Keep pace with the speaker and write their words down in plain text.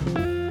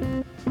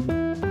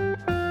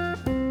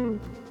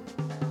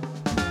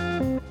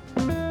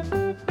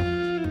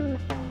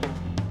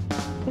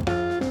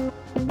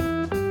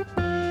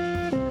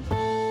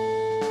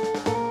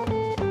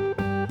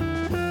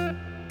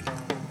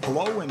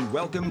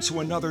Welcome to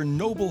another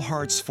Noble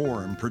Hearts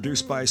Forum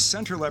produced by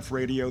Center Left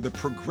Radio, the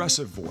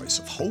progressive voice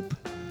of hope,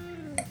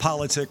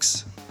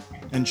 politics,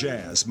 and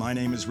jazz. My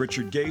name is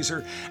Richard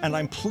Gazer, and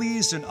I'm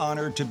pleased and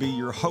honored to be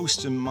your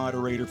host and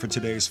moderator for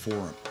today's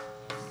forum.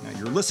 Now,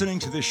 you're listening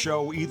to this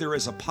show either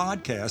as a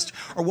podcast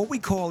or what we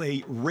call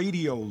a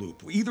radio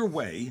loop. Either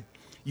way,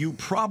 you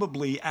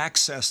probably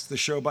accessed the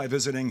show by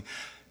visiting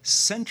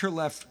Center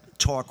Left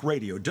Talk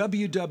Radio,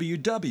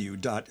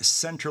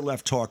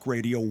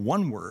 www.centerlefttalkradio,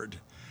 one word,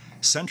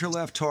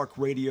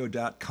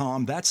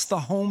 centerlefttalkradio.com. That's the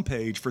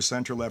homepage for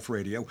Center Left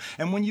Radio.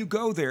 And when you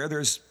go there,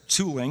 there's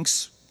two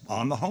links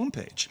on the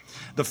homepage.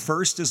 The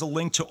first is a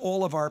link to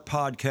all of our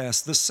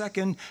podcasts. The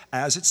second,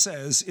 as it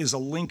says, is a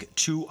link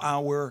to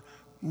our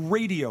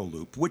radio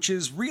loop, which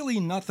is really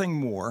nothing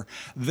more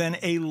than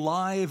a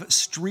live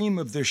stream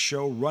of this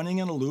show running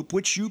in a loop,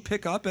 which you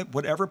pick up at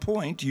whatever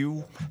point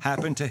you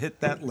happen to hit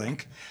that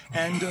link,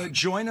 and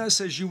join us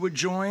as you would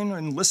join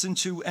and listen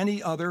to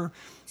any other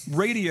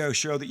radio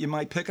show that you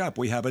might pick up.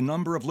 We have a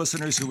number of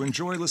listeners who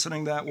enjoy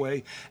listening that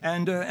way,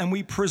 and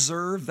we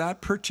preserve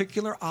that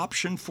particular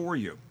option for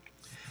you.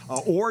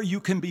 Or you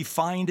can be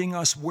finding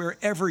us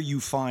wherever you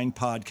find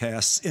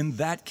podcasts. In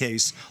that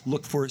case,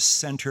 look for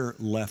Center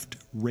Left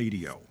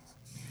Radio.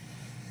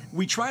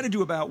 We try to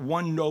do about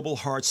one Noble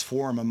Hearts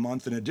Forum a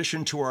month in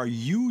addition to our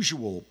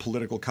usual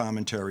political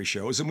commentary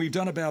shows, and we've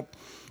done about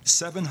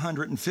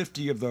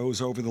 750 of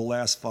those over the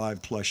last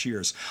 5+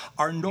 years.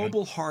 Our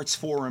Noble Hearts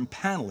Forum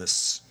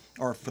panelists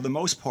are, for the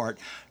most part,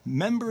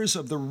 members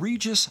of the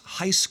Regis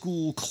High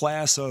School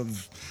class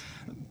of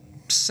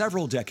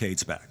several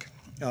decades back.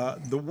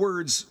 The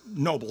words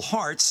Noble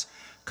Hearts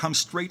come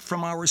straight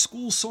from our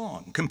school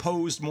song,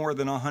 composed more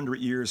than 100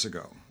 years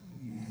ago.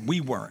 We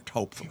weren't,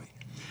 hopefully.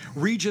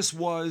 Regis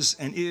was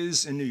and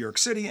is in New York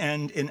City,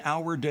 and in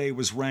our day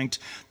was ranked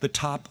the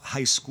top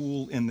high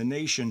school in the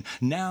nation.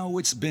 Now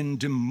it's been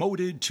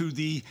demoted to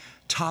the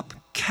top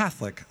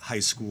Catholic high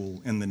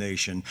school in the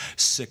nation.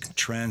 Sic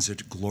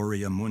transit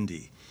gloria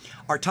mundi.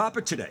 Our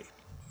topic today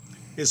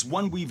is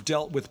one we've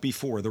dealt with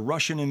before, the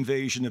Russian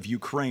invasion of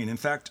Ukraine. In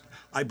fact,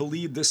 I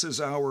believe this is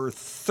our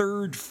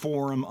third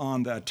forum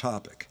on that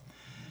topic.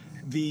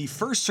 The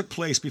first took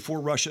place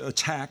before Russia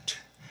attacked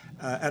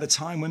at a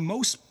time when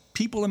most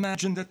people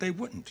imagined that they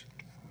wouldn't.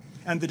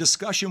 And the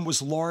discussion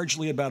was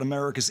largely about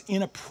America's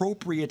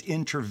inappropriate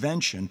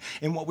intervention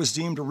in what was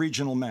deemed a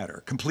regional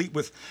matter, complete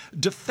with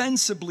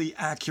defensibly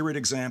accurate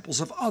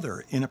examples of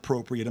other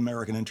inappropriate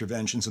American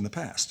interventions in the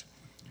past.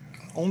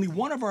 Only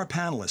one of our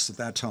panelists at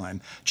that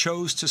time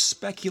chose to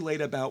speculate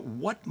about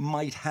what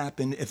might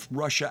happen if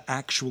Russia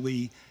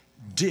actually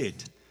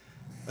did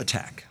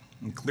attack.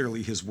 And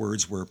clearly his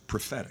words were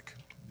prophetic.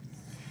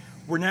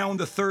 We're now in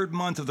the third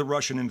month of the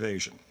Russian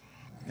invasion.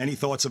 Any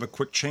thoughts of a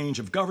quick change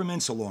of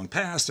governments are long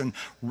past, and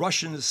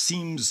Russia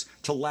seems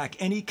to lack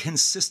any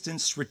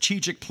consistent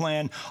strategic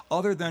plan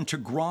other than to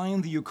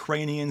grind the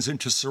Ukrainians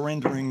into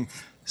surrendering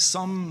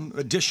some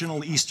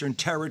additional eastern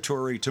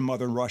territory to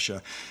Mother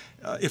Russia.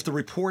 If the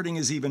reporting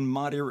is even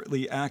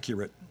moderately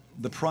accurate,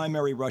 the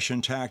primary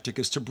Russian tactic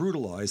is to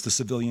brutalize the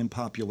civilian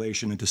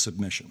population into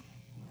submission.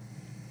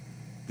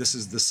 This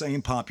is the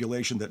same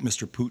population that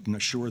Mr. Putin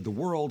assured the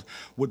world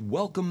would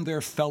welcome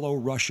their fellow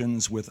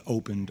Russians with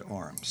opened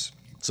arms.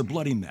 It's a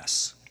bloody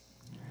mess,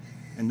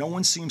 and no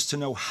one seems to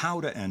know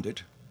how to end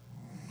it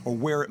or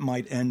where it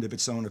might end of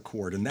its own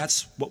accord, and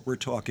that's what we're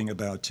talking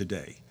about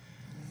today.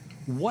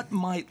 What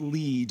might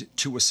lead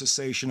to a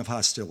cessation of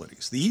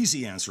hostilities? The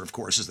easy answer, of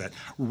course, is that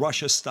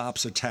Russia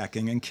stops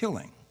attacking and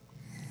killing.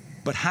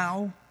 But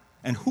how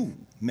and who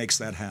makes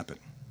that happen?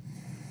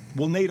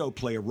 Will NATO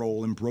play a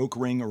role in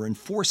brokering or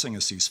enforcing a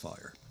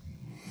ceasefire?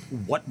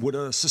 What would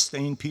a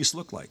sustained peace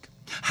look like?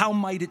 How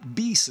might it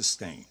be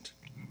sustained?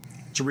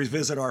 To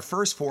revisit our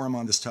first forum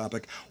on this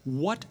topic,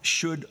 what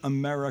should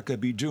America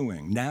be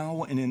doing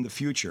now and in the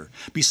future,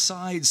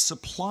 besides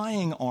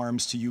supplying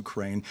arms to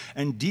Ukraine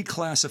and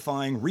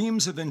declassifying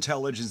reams of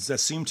intelligence that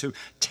seem to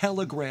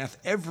telegraph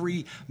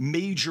every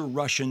major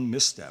Russian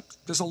misstep?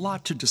 There's a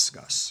lot to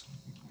discuss.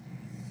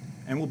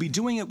 And we'll be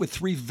doing it with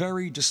three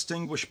very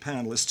distinguished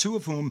panelists, two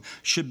of whom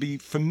should be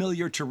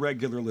familiar to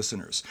regular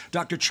listeners.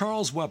 Dr.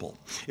 Charles Webel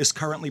is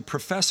currently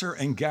professor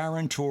and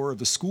guarantor of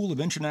the School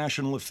of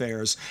International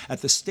Affairs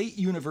at the State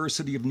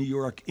University of New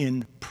York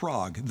in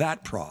Prague.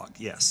 That Prague,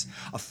 yes.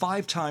 A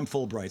 5-time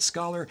Fulbright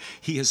scholar.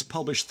 He has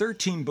published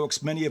 13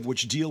 books, many of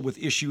which deal with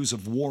issues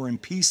of war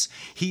and peace.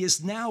 He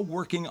is now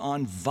working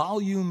on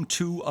Volume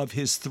 2 of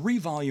his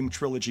 3-volume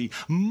trilogy,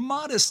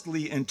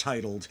 modestly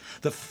entitled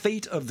The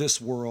Fate of This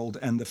World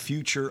and the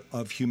Future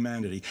of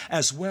Humanity,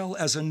 as well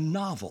as a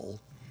novel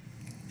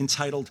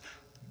entitled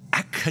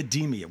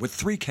Academia, with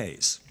 3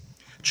 Ks.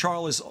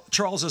 Charles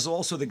is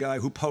also the guy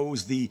who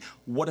posed the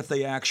what if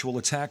they actual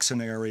attack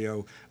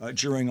scenario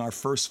during our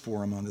first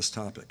forum on this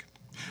topic.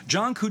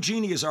 John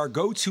Cugini is our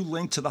go-to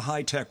link to the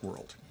high-tech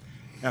world.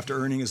 After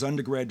earning his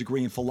undergrad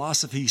degree in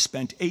philosophy, he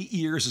spent 8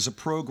 years as a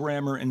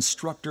programmer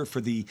instructor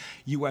for the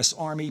U.S.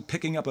 Army,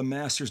 picking up a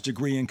master's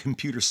degree in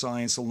computer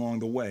science along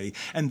the way,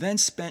 and then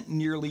spent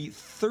nearly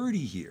 30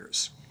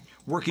 years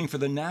working for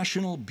the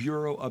National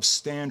Bureau of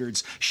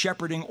Standards,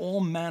 shepherding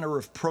all manner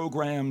of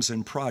programs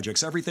and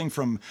projects, everything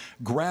from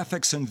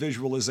graphics and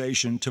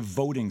visualization to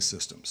voting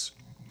systems.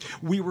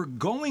 We were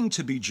going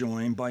to be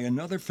joined by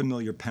another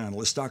familiar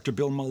panelist, Dr.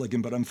 Bill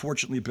Mulligan, but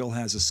unfortunately Bill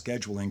has a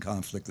scheduling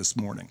conflict this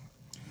morning.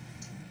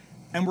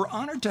 And we're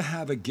honored to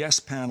have a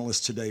guest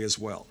panelist today as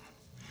well.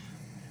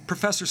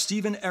 Professor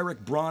Stephen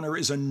Eric Bronner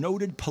is a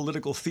noted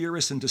political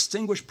theorist and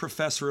distinguished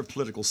professor of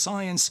political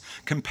science,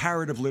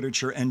 comparative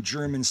literature, and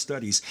German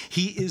studies.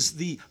 He is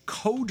the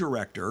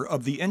co-director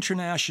of the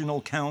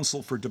International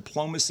Council for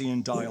Diplomacy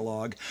and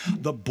Dialogue,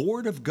 the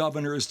Board of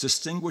Governors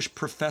Distinguished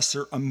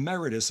Professor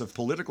Emeritus of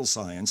Political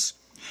Science,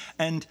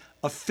 and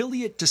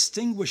Affiliate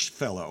Distinguished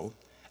Fellow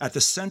at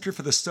the Center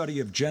for the Study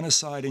of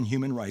Genocide and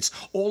Human Rights,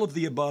 all of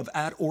the above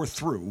at or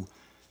through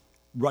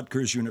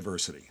Rutgers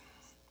University.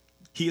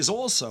 He is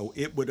also,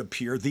 it would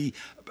appear, the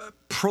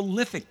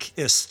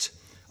prolificest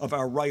of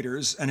our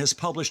writers and has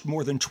published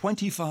more than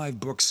 25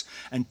 books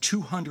and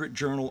 200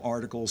 journal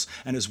articles,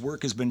 and his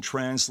work has been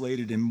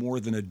translated in more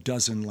than a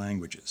dozen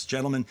languages.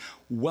 Gentlemen,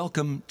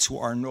 welcome to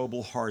our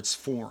Noble Hearts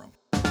Forum.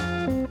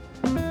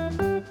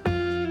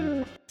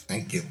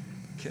 Thank you.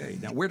 Okay,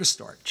 now where to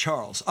start?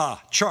 Charles.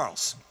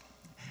 Charles.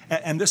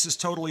 And this is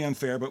totally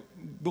unfair, but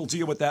we'll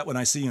deal with that when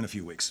I see you in a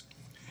few weeks.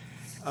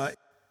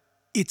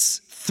 It's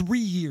 3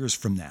 years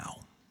from now.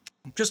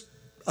 Just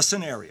a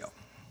scenario.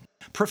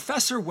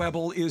 Professor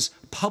Webel is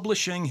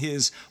publishing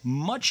his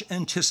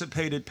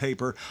much-anticipated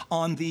paper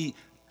on the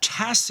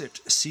tacit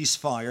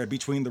ceasefire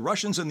between the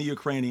Russians and the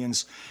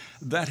Ukrainians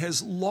that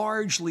has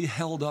largely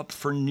held up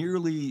for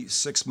nearly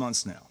 6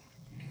 months now.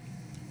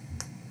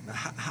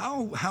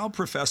 How,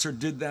 Professor,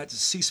 did that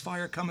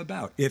ceasefire come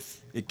about, if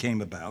it came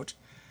about,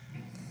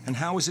 and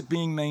how is it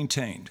being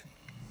maintained?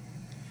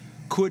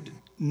 Could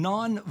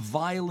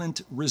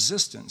non-violent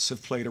resistance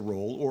have played a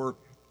role, or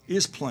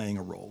is playing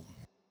a role?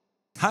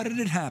 How did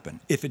it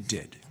happen, if it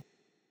did?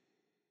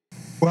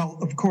 Well,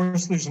 of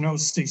course, there's no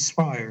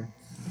ceasefire.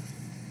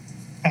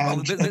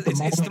 And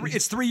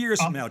it's 3 years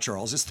from now,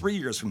 Charles. It's 3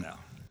 years from now.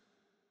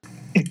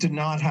 It did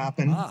not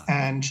happen,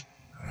 and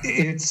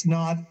it's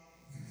not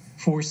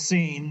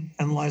foreseen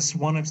unless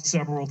one of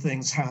several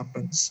things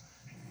happens,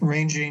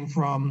 ranging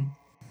from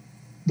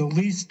the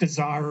least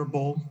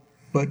desirable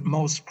but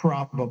most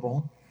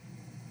probable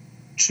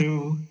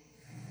to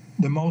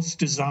the most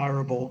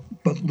desirable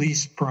but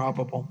least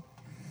probable,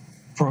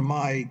 from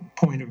my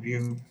point of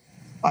view.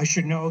 I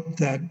should note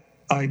that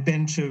I've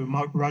been to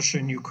Russia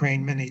and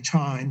Ukraine many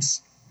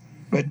times,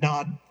 but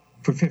not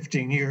for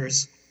 15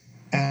 years.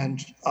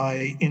 And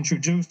I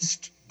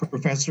introduced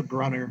Professor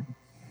Bronner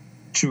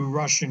to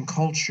Russian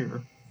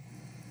culture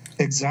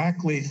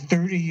exactly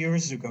 30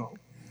 years ago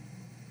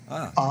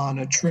on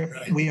a trip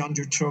we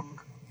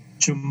undertook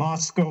to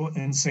Moscow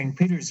and St.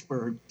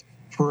 Petersburg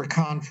for a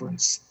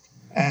conference.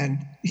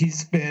 And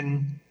he's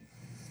been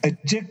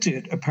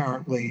addicted,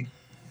 apparently,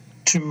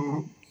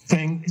 to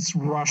things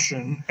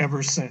Russian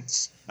ever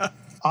since.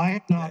 I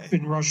have not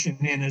been Russian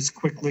in as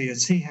quickly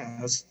as he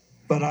has,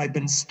 but I've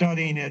been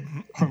studying it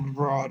from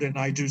abroad, and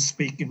I do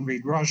speak and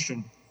read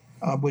Russian,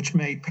 which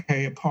may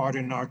play a part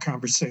in our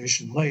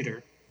conversation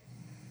later.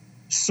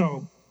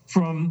 So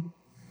from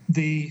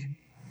the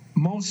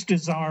most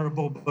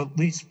desirable but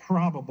least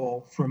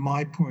probable, from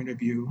my point of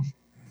view,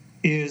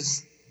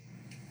 is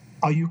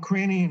a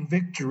Ukrainian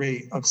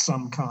victory of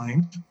some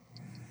kind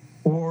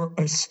or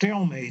a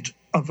stalemate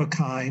of a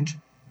kind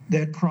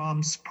that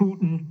prompts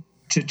Putin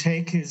to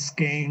take his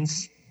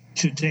gains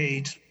to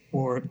date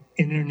or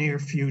in the near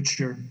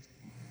future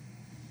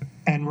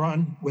and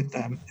run with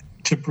them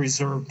to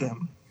preserve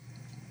them.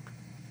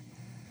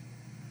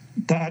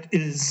 That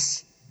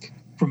is,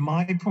 from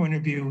my point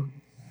of view,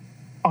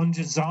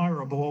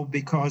 undesirable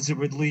because it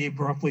would leave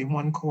roughly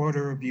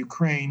 1/4 of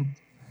Ukraine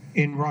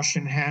in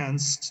Russian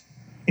hands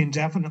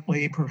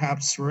indefinitely,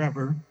 perhaps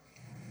forever,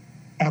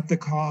 at the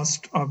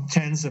cost of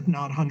tens, if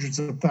not hundreds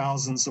of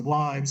thousands of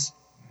lives,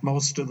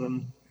 most of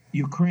them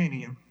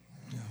Ukrainian.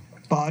 Yeah.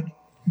 But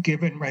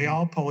given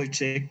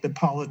realpolitik, the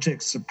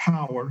politics of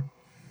power,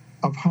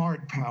 of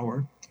hard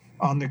power,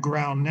 on the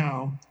ground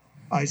now,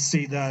 I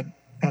see that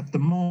at the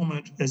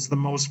moment as the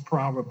most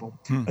probable.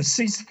 A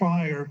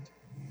ceasefire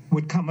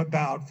would come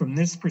about from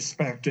this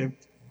perspective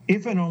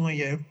if and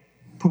only if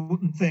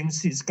Putin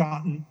thinks he's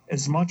gotten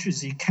as much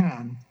as he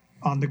can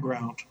on the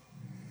ground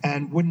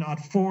and would not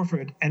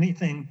forfeit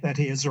anything that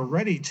he has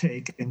already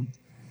taken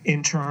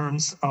in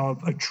terms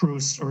of a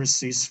truce or a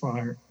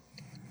ceasefire.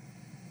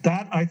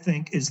 That, I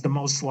think, is the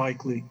most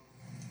likely,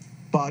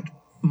 but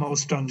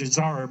most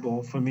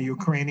undesirable from a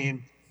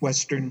Ukrainian,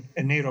 Western,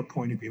 and NATO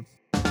point of view.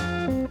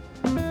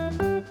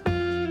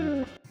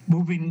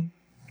 Moving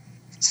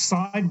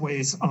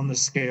sideways on the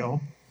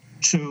scale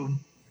to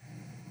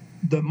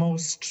the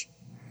most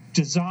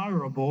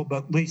desirable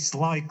but least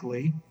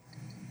likely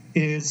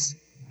is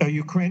a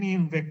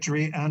Ukrainian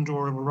victory and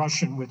or a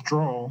Russian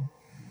withdrawal,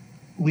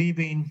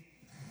 leaving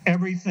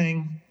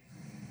everything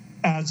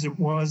as it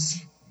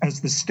was, as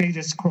the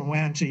status quo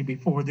ante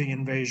before the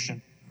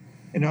invasion.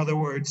 In other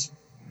words,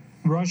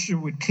 Russia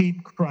would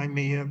keep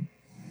Crimea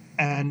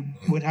and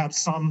would have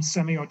some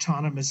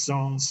semi-autonomous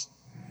zones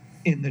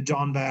in the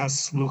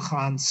Donbass,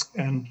 Luhansk,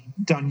 and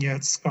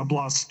Donetsk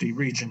Oblasti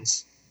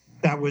regions.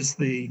 That was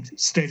the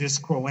status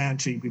quo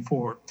ante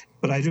before.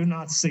 But I do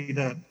not see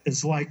that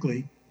as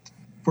likely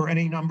for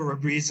any number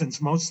of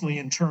reasons, mostly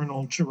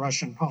internal to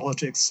Russian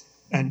politics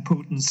and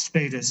Putin's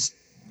status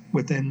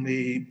within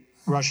the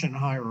Russian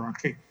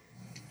hierarchy.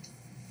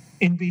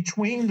 In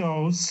between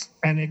those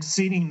and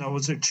exceeding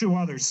those are two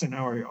other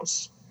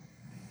scenarios.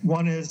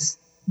 One is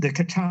the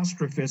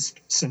catastrophist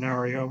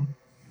scenario,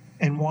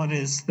 and one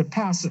is the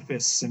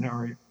pacifist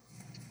scenario.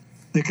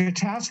 The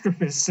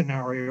catastrophist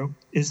scenario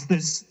is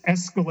this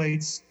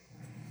escalates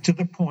to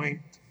the point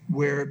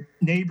where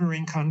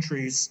neighboring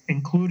countries,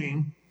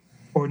 including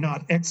or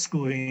not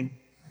excluding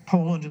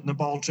Poland and the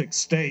Baltic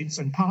states,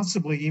 and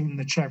possibly even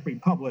the Czech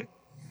Republic,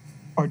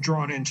 are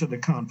drawn into the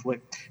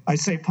conflict. I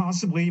say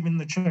possibly even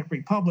the Czech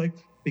Republic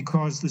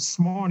because this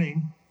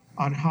morning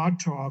on Hard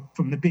Talk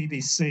from the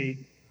BBC,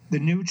 the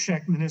new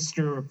Czech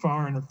Minister of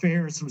Foreign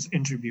Affairs was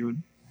interviewed,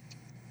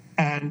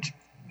 and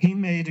he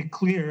made it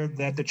clear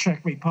that the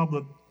Czech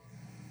Republic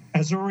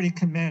has already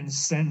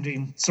commenced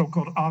sending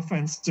so-called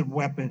offensive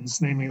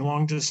weapons, namely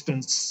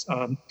long-distance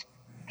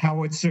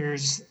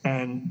howitzers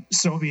and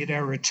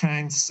Soviet-era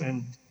tanks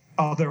and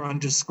other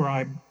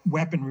undescribed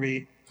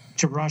weaponry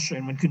to Russia,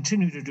 and would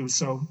continue to do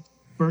so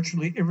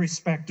virtually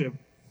irrespective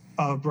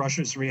of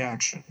Russia's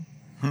reaction.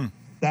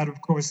 That, of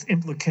course,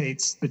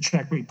 implicates the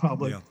Czech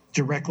Republic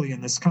directly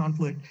in this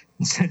conflict.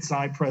 And since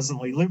I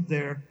presently live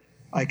there,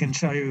 I can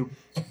tell you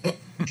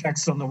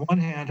Czechs, on the one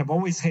hand, have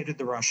always hated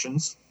the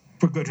Russians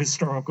for good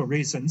historical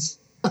reasons.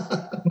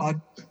 But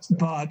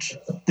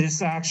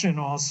this action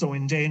also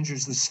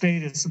endangers the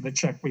status of the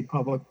Czech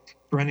Republic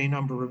for any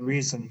number of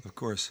reasons. Of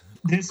course.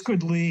 This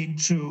could lead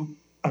to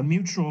a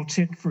mutual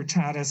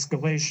tit-for-tat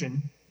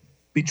escalation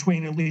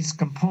between at least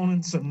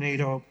components of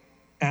NATO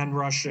and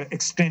Russia,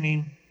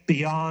 extending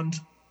beyond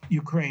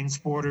Ukraine's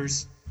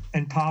borders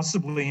and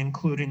possibly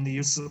including the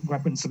use of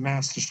weapons of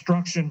mass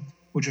destruction,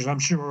 which, as I'm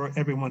sure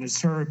everyone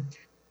has heard,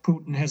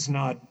 Putin has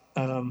not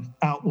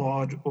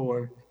outlawed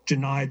or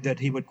denied that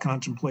he would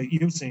contemplate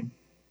using.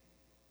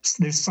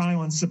 There's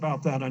silence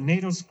about that on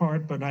NATO's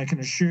part, but I can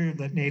assure you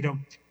that NATO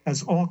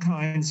has all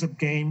kinds of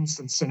games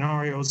and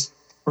scenarios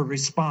for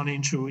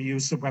responding to a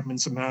use of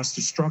weapons of mass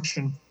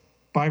destruction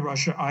by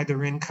Russia,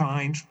 either in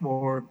kind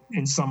or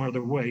in some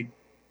other way.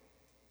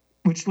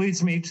 Which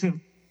leads me to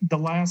the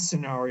last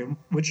scenario,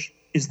 which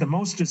is the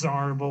most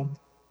desirable,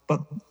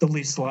 but the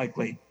least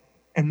likely.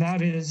 And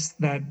that is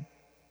that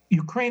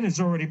Ukraine has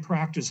already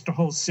practiced a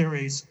whole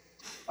series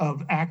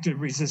of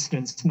active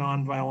resistance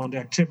nonviolent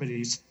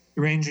activities,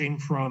 ranging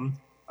from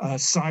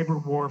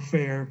cyber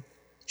warfare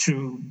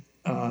to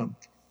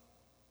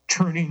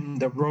turning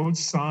the road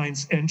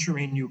signs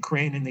entering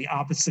Ukraine in the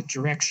opposite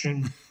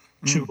direction,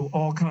 to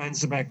all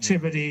kinds of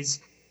activities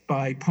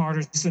by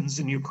partisans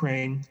in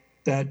Ukraine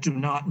that do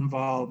not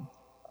involve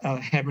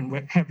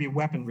heavy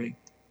weaponry.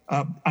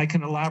 I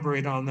can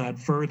elaborate on that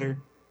further,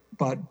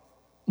 but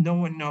no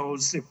one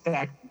knows if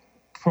that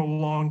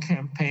prolonged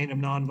campaign of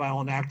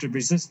nonviolent active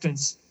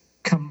resistance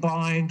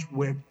combined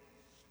with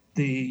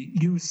the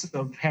use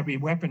of heavy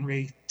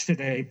weaponry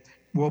today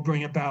will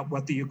bring about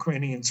what the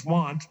Ukrainians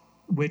want,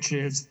 which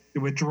is the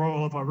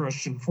withdrawal of our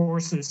Russian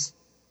forces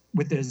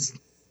with as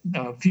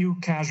few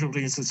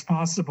casualties as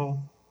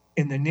possible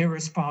in the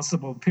nearest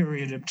possible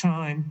period of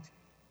time,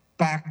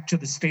 back to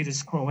the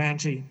status quo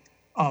ante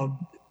of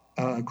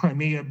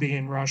Crimea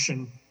being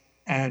Russian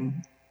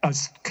and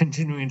us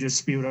continuing to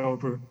dispute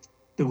over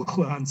the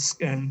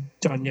Luhansk and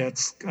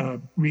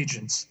Donetsk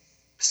regions.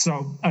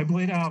 So I've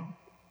laid out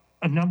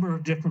a number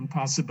of different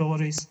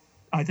possibilities.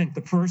 I think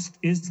the first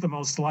is the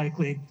most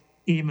likely,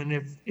 even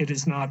if it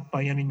is not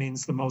by any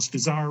means the most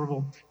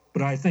desirable.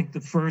 But I think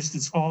the first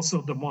is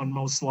also the one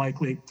most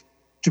likely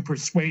to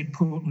persuade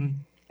Putin,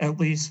 at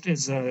least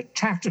as a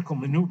tactical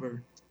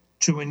maneuver,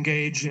 to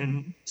engage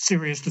in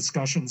serious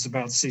discussions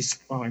about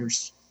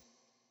ceasefires.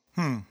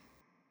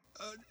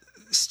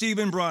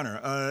 Stephen Bronner,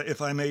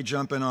 if I may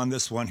jump in on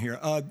this one here,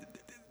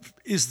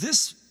 is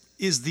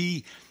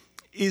the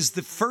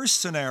first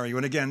scenario,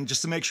 and again,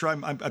 just to make sure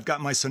I've got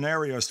my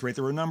scenarios straight,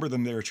 there were a number of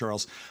them there,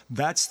 Charles.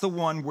 That's the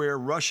one where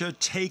Russia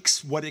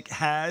takes what it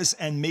has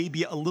and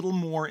maybe a little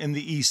more in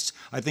the east.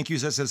 I think you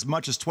said as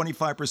much as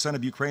 25%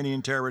 of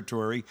Ukrainian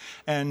territory,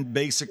 and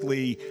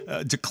basically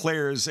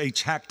declares a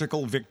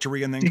tactical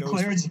victory and then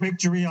declares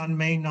victory on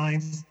May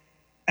 9th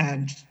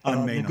and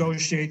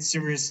negotiates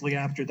seriously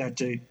after that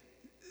date.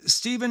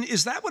 Stephen,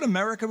 is that what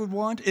America would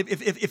want?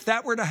 If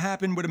that were to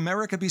happen, would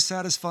America be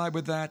satisfied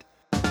with that?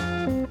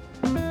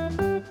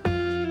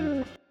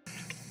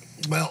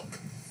 Well,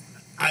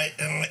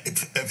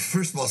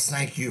 first of all,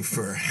 thank you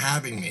for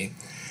having me.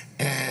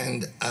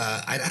 And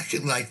I'd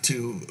actually like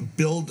to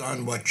build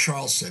on what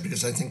Charles said,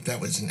 because I think that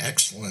was an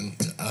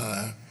excellent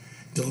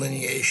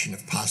delineation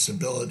of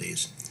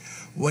possibilities.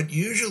 What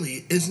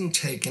usually isn't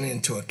taken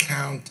into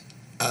account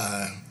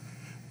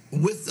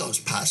with those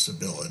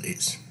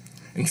possibilities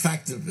In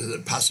fact,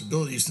 the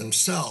possibilities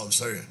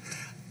themselves are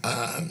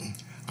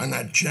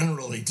not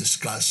generally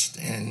discussed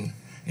in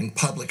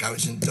public. I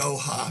was in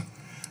Doha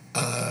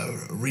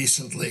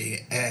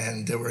recently,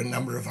 and there were a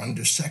number of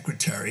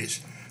undersecretaries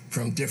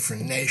from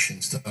different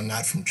nations, though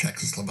not from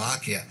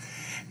Czechoslovakia.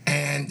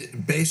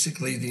 And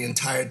basically, the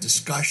entire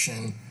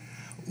discussion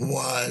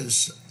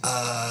was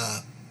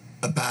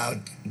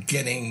about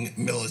getting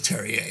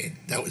military aid.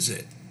 That was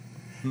it.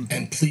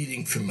 And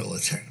pleading for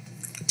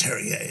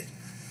military aid.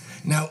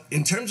 Now,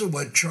 in terms of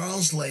what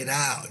Charles laid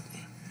out,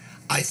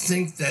 I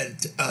think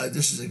that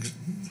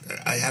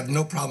I have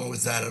no problem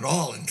with that at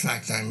all. In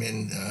fact, I'm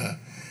in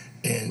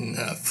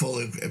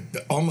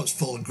almost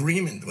full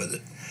agreement with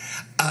it.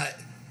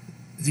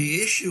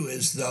 The issue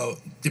is, though,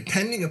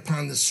 depending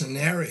upon the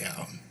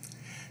scenario,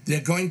 there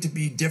are going to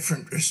be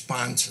different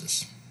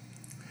responses.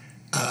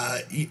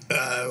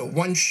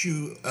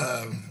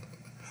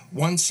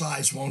 One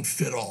size won't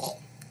fit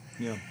all.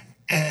 Yeah.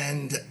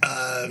 And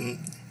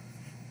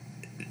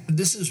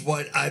this is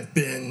what I've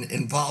been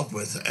involved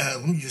with.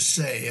 Let me just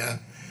say,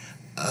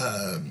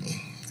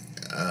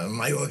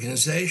 my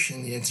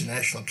organization, the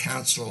International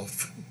Council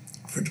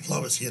for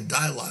Diplomacy and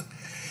Dialogue,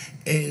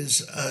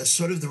 is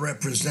sort of the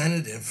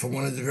representative for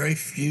one of the very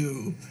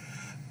few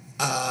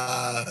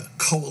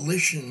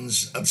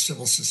coalitions of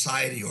civil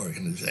society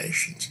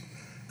organizations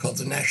called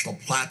the National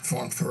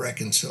Platform for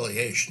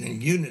Reconciliation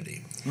and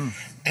Unity.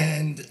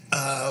 And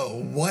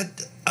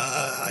what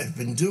I've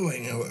been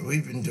doing, and what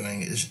we've been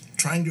doing, is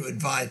trying to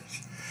advise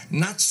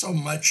not so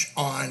much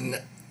on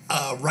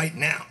right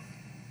now,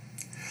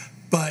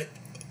 but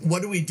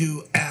what do we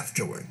do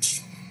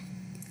afterwards?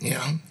 You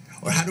know?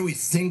 Or how do we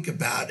think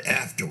about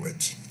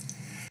afterwards?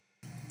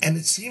 And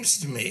it seems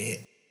to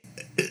me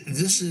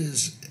this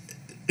is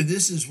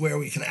where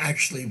we can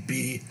actually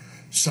be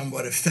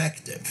somewhat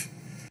effective.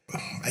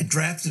 I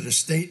drafted a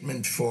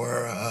statement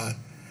for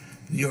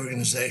the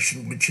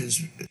organization, which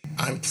is,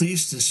 I'm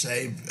pleased to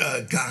say,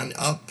 gone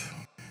up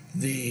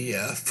the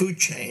food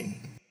chain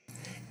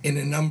in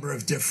a number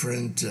of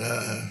different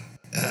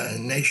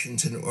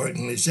nations and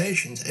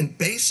organizations. And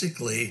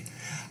basically,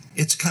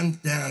 it's come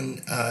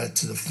down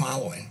to the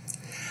following.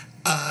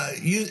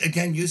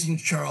 Using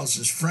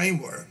Charles's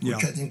framework,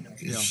 which I think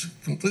is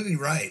completely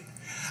right.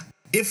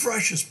 If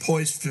Russia's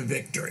poised for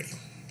victory,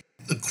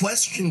 the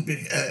question,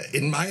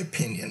 in my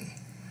opinion,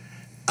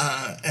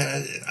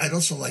 and I'd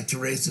also like to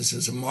raise this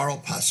as a moral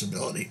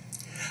possibility,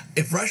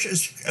 if Russia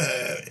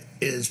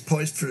is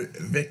poised for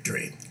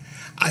victory,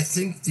 I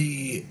think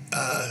the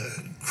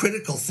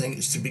critical thing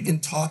is to begin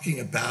talking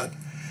about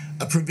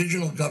a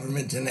provisional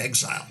government in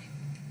exile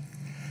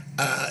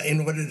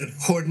in order to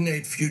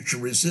coordinate future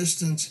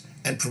resistance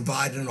and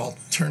provide an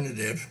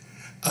alternative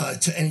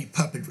to any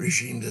puppet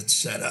regime that's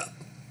set up.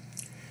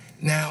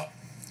 Now,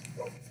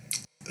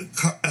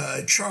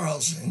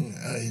 Charles, in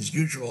his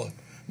usual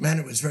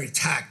manner, was very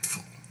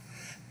tactful.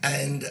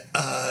 And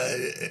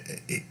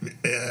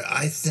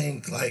I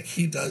think, like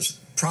he does,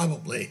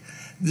 probably,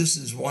 this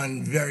is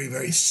one very,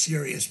 very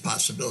serious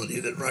possibility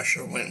that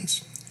Russia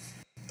wins,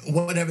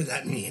 whatever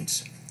that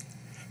means.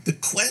 The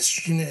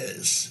question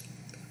is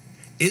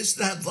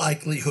that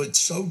likelihood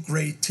so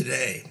great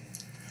today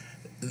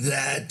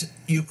that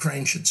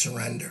Ukraine should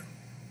surrender?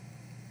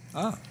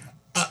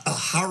 A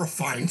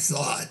horrifying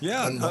thought.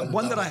 Yeah,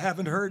 one that I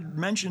haven't heard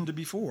mentioned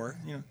before.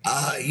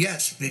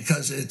 Yes,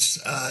 because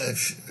it's,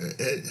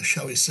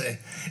 shall we say,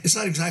 it's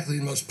not exactly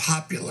the most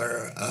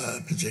popular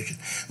position.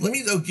 Let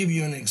me, though, give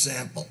you an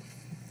example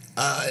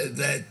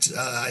that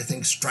I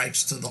think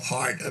strikes to the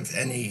heart of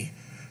any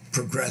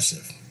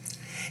progressive.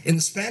 In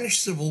the Spanish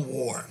Civil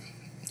War,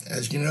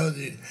 as you know,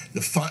 the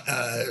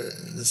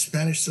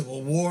Spanish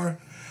Civil War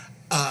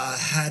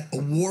had a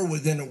war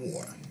within a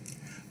war.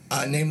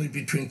 Namely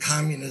between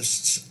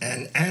communists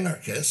and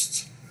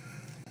anarchists,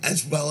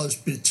 as well as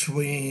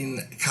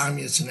between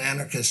communists and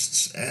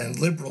anarchists and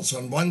liberals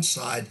on one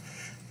side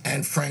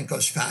and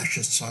Franco's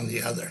fascists on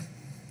the other.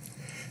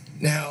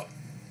 Now,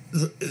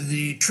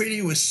 the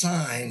treaty was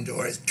signed,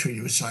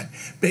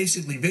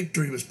 basically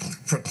victory was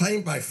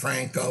proclaimed by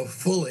Franco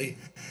fully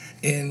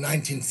in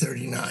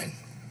 1939.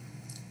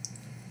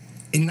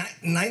 In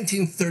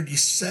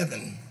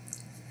 1937,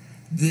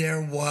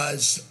 there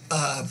was,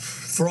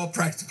 for all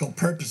practical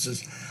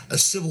purposes, a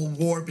civil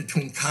war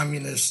between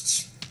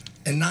communists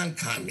and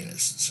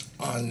non-communists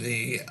on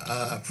the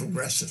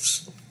progressive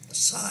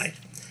side.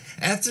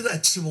 After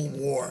that civil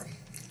war,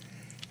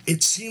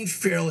 it seemed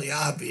fairly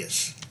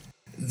obvious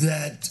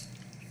that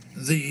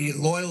the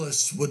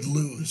loyalists would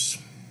lose.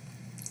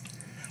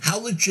 How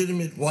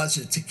legitimate was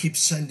it to keep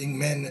sending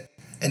men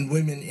and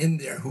women in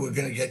there who were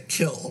going to get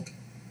killed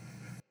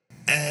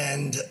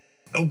and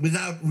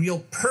without real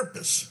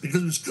purpose,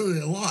 because it was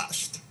clearly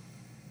lost?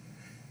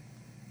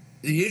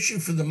 The issue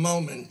for the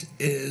moment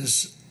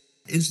is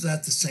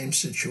that the same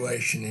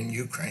situation in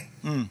Ukraine?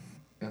 Yeah.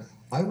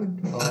 I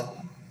would,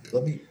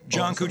 let me...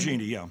 John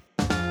Cugini, yeah.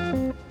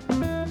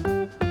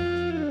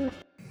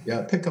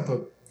 Yeah, pick up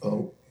a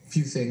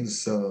few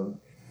things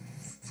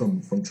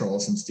from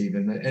Charles and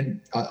Stephen,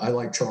 and I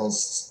like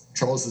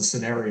Charles's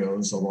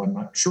scenarios, although I'm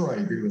not sure I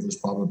agree with his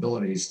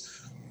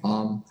probabilities.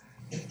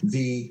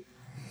 The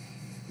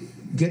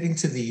getting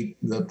to the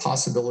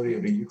possibility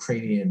of a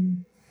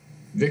Ukrainian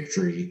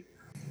victory,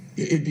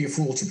 it'd be a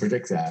fool to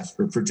predict that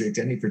or predict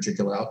any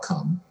particular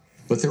outcome.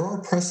 But there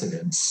are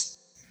precedents.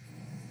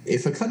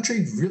 If a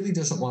country really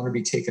doesn't want to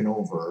be taken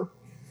over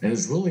and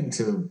is willing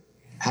to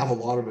have a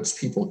lot of its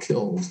people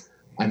killed,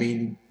 I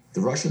mean,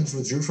 the Russians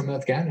withdrew from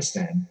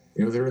Afghanistan.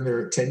 They're in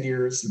there 10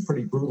 years and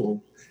pretty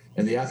brutal.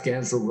 And the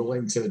Afghans were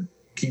willing to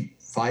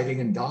keep fighting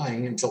and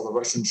dying until the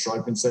Russians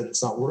shrugged and said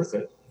it's not worth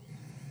it.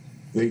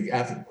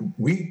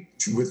 We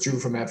withdrew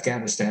from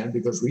Afghanistan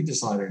because we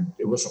decided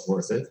it wasn't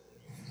worth it.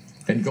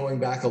 And going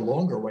back a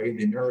longer way,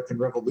 the American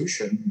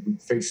Revolution, we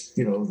faced,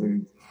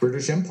 the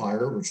British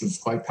Empire, which was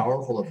quite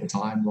powerful at the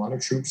time, a lot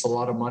of troops, a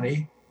lot of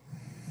money.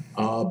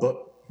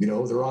 But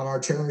they're on our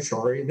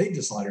territory, and they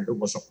decided it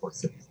wasn't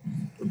worth it.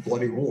 A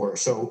bloody war.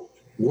 So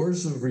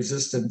wars of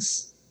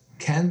resistance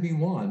can be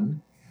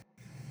won.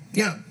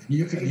 Yeah.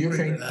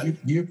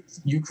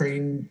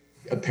 Ukraine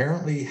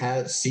apparently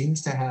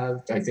seems to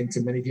have, I think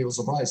to many people's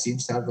surprise,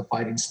 seems to have the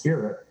fighting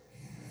spirit.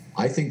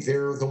 I think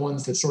they're the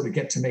ones that sort of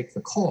get to make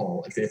the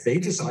call. If they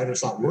decide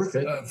it's not worth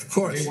it, of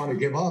course, they want to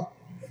give up.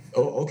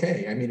 Oh,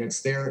 okay. I mean,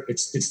 it's their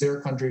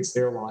country, it's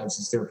their lives,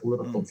 it's their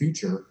political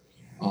future.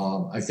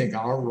 I think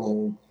our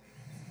role,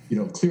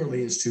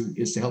 clearly is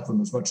to help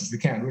them as much as we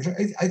can, which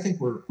I think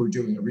we're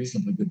doing a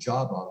reasonably good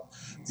job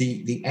of.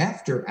 The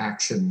after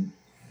action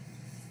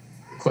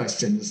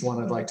question is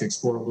one I'd like to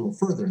explore a little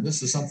further. And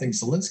this is something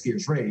Zelensky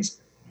has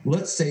raised.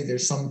 Let's say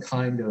there's some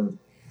kind of,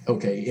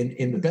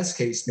 in the best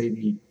case,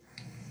 maybe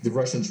the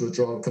Russians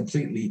withdraw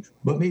completely,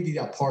 but maybe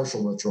a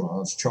partial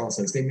withdrawal, as Charles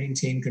says. They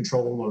maintain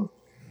control of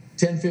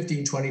 10,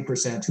 15,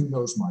 20%, who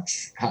knows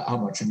how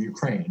much of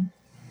Ukraine.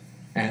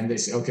 And they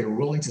say, okay, we're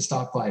willing to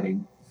stop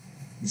fighting.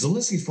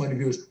 Zelensky's point of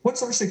view is,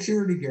 what's our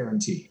security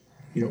guarantee?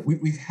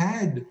 We've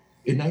had,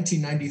 in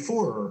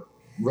 1994,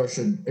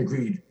 Russia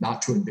agreed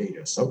not to invade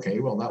us. Okay,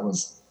 well, that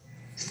was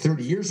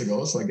 30 years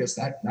ago, so I guess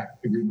that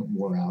agreement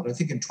wore out. I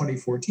think in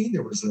 2014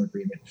 there was an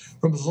agreement.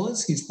 From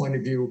Zelensky's point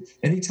of view,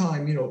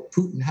 anytime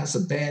Putin has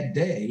a bad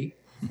day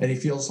and he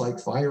feels like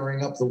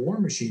firing up the war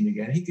machine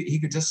again, he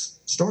could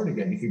just start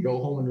again. He could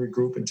go home and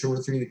regroup, and 2 or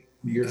 3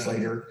 years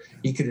later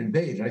he could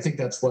invade. And I think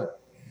that's what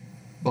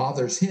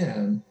bothers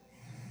him.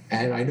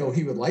 And I know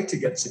he would like to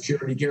get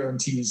security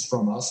guarantees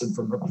from us and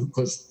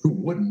because who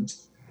wouldn't?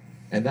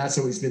 And that's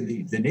always been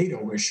the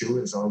NATO issue,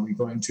 is are we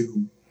going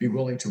to be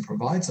willing to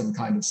provide some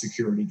kind of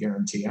security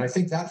guarantee? And I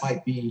think that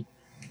might be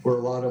where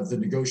a lot of the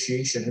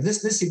negotiation, and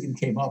this even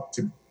came up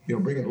to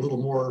bring in a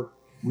little more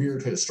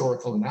weird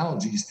historical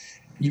analogies,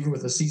 even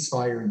with a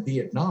ceasefire in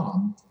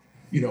Vietnam.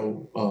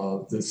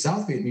 The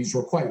South Vietnamese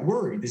were quite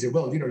worried. They said,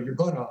 well, you're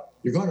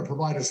going to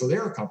provide us with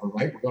air cover,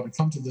 right? We're going to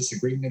come to this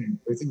agreement in,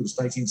 I think it was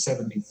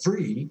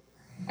 1973.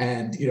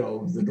 And,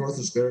 the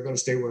North they're going to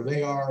stay where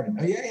they are. And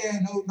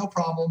no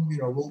problem.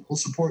 We'll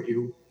support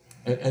you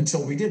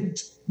until we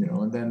didn't,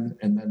 and then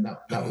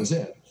that was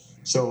it.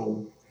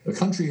 So a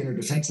country in a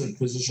defensive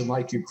position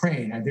like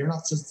Ukraine, and they're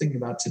not just thinking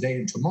about today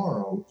and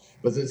tomorrow,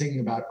 but they're thinking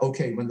about,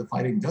 okay, when the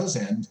fighting does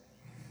end,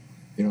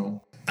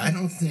 I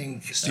don't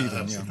think,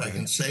 Stephen, if I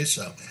can say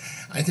so,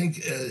 I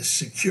think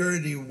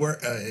security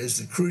is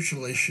the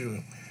crucial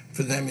issue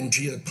for them in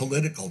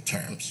geopolitical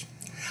terms.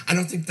 I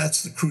don't think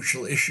that's the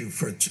crucial issue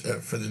for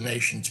the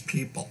nation's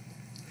people.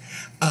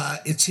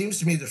 It seems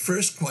to me the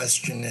first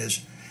question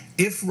is,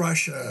 if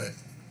Russia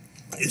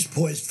is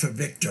poised for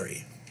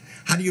victory,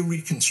 how do you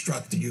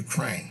reconstruct the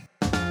Ukraine?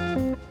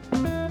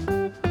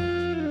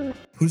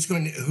 Who's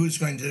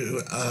going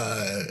to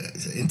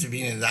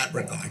intervene in that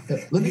regard?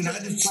 Let me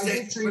United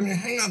States.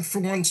 Hang on for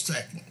 1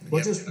 second.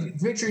 Well, just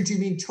victory? Do you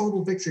mean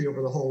total victory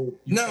over the whole?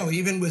 No,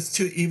 even with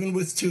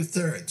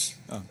 2/3.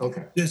 Oh.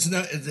 Okay. There's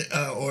no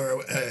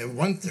or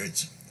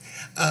 1/3.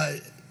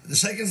 The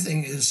second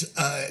thing is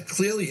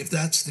clearly, if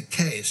that's the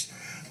case,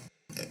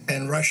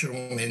 and Russia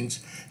wins,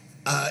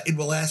 it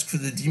will ask for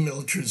the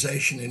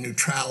demilitarization and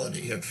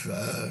neutrality of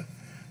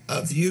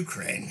the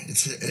Ukraine.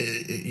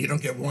 You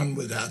don't get one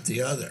without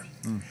the other.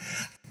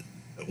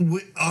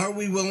 Are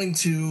we willing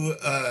to?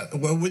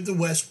 Would the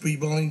West be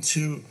willing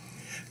to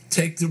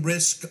take the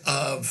risk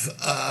of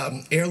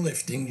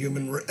airlifting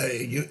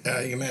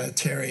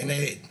humanitarian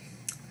aid?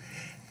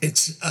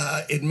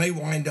 It may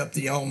wind up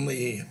the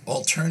only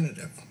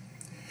alternative.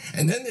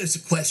 And then there's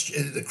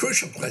the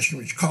crucial question,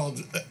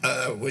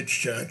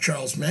 which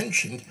Charles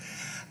mentioned,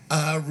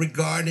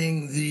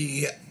 regarding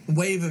the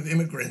wave of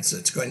immigrants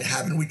that's going to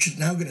happen, which is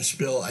now going to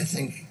spill, I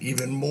think,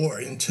 even more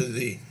into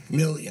the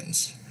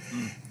millions.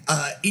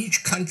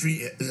 Each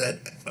country that,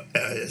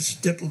 as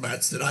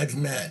diplomats that I've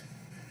met,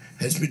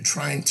 has been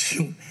trying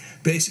to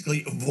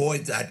basically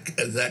avoid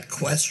that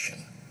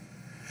question.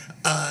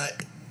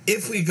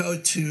 If we go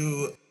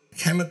to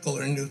chemical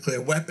or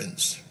nuclear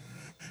weapons,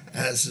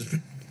 as is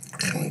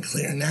becoming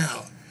clear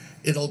now,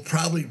 it'll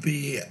probably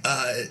be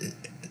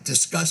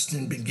discussed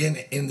in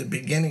the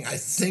beginning, I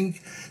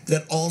think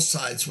that all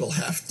sides will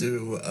have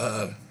to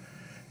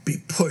be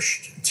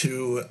pushed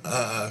to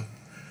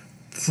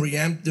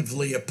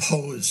preemptively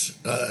oppose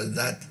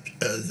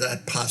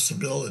that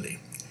possibility.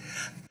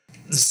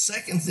 The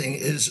second thing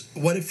is,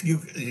 what if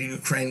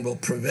Ukraine will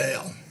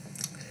prevail?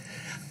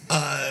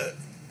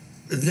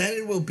 Then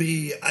it will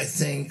be, I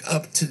think,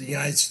 up to the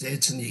United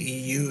States and the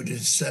EU to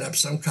set up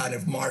some kind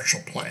of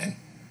Marshall Plan.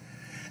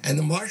 And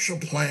the Marshall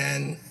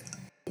Plan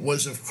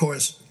was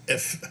effective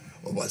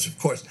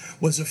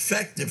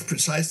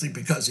precisely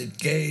because it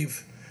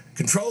gave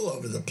control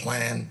over the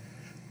plan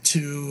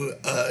to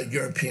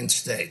European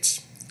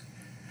states.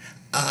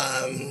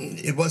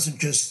 It wasn't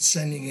just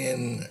sending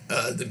in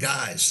the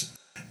guys.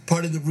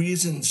 Part of the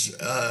reasons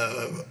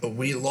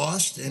we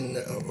lost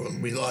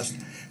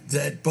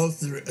that both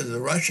the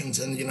Russians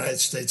and the United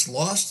States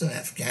lost in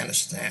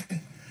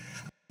Afghanistan,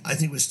 I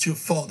think, was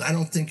twofold. I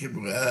think it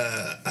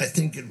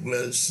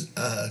was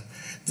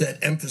that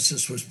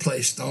emphasis was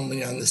placed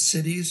only on the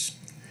cities,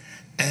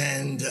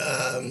 and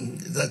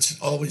that's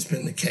always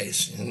been the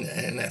case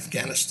in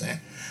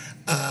Afghanistan.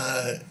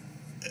 The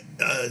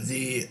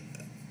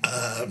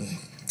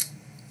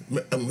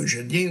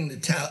Mujahideen, the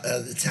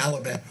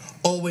Taliban,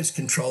 always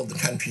controlled the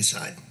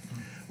countryside,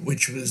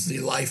 which was the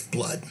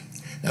lifeblood.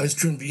 That was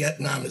true in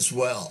Vietnam as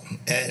well.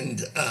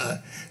 And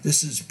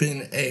this has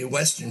been a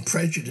Western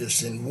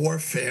prejudice in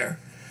warfare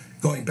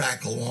going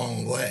back a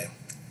long way.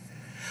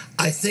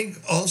 I think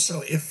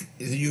also if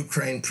the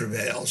Ukraine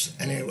prevails,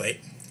 anyway,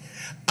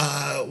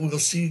 we'll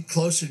see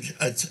closer,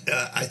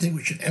 I think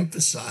we should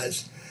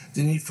emphasize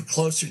the need for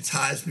closer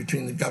ties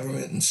between the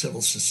government and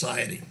civil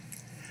society,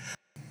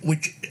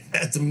 which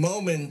at the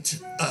moment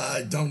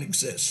don't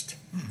exist.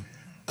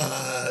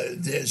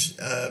 There's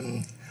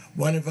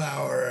one of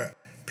our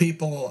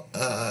people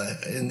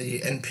in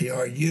the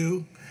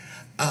NPRU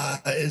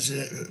is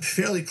a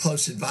fairly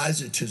close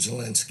advisor to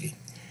Zelensky.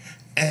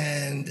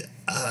 And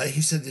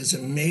he said there's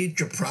a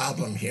major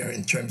problem here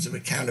in terms of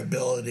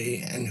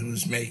accountability and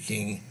who's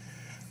making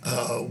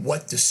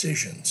what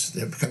decisions.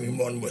 They're becoming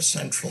more and more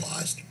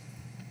centralized.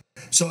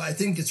 So I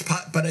think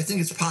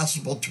it's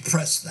possible to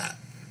press that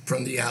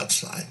from the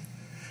outside.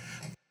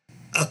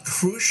 A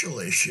crucial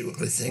issue,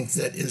 I think,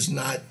 that is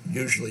not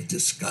usually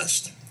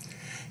discussed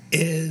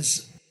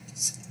is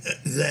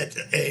that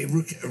a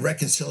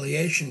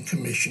reconciliation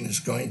commission is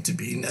going to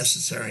be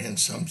necessary in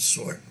some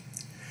sort.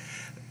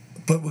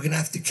 But we're going to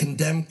have to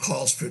condemn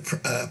calls for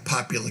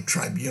popular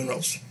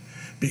tribunals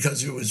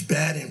because it was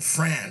bad in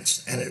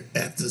France and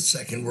after the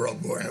Second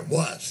World War, and it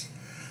was.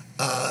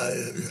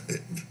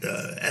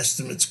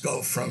 Estimates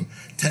go from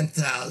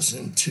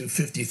 10,000 to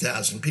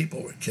 50,000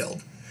 people were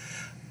killed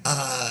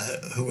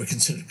who were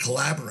considered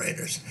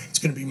collaborators. It's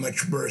going to be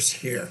much worse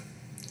here.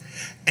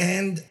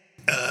 And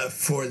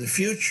for the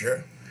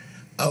future,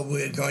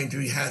 we're going to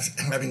be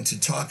having to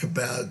talk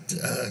about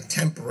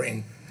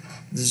tempering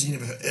the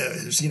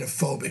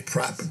xenophobic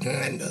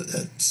propaganda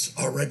that's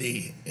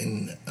already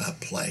in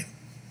play.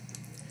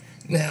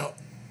 Now,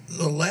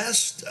 the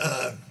last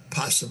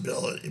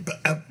possibility,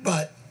 but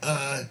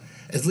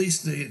at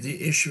least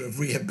the issue of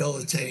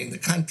rehabilitating the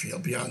country will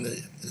be on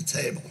the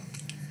table.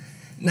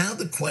 Now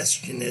the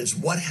question is,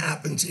 what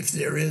happens if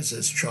there is,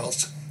 as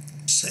Charles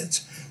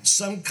says,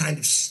 some kind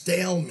of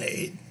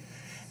stalemate,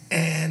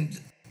 and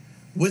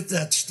with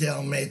that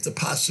stalemate, the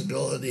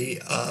possibility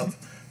of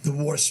the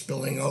war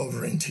spilling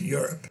over into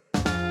Europe?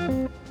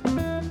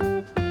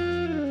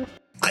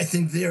 I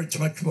think there it's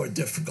much more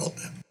difficult.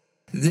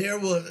 There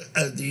will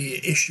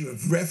the issue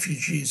of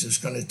refugees is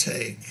going to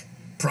take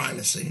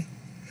primacy.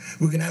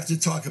 We're going to have to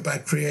talk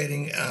about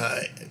creating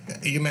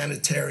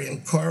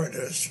humanitarian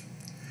corridors,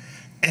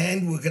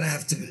 and we're going to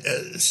have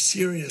to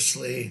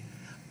seriously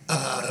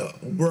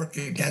work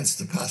against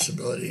the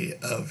possibility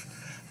of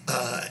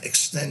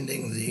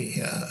extending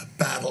the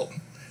battle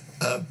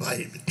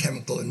by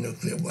chemical and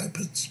nuclear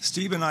weapons.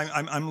 Stephen,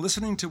 I'm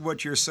listening to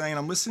what you're saying.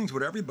 I'm listening to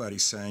what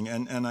everybody's saying,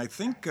 and I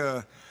think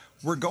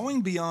we're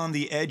going beyond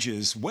the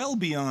edges, well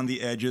beyond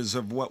the edges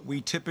of what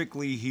we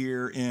typically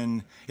hear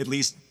in, at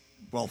least,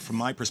 well, from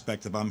my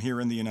perspective, I'm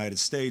here in the United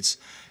States,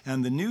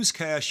 and the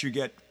newscasts you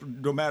get,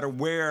 no matter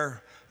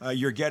where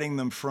you're getting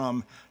them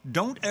from,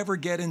 don't ever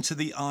get into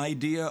the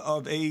idea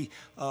of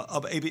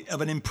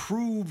an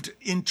improved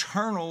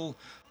internal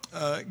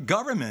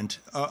government,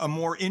 a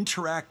more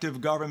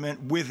interactive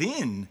government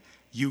within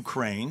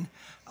Ukraine.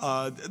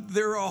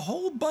 There are a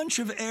whole bunch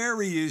of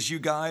areas you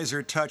guys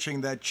are touching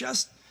that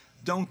just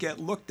don't get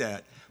looked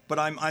at. But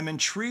I'm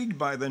intrigued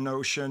by the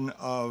notion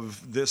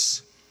of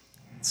this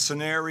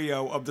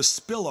scenario of the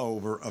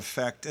spillover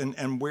effect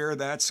and where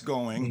that's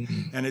going.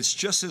 Mm-hmm. And it's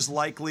just as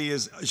likely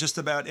as just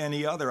about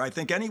any other. I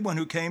think anyone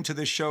who came to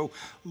this show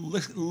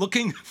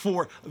looking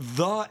for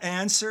the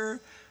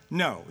answer,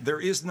 no, there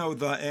is no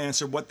the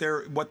answer. What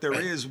there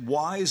is,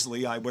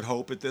 wisely, I would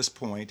hope at this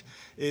point,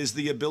 is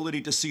the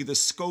ability to see the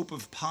scope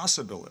of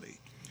possibility.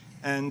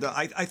 And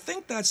I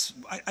think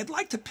I'd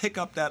like to pick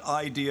up that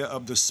idea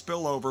of the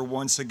spillover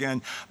once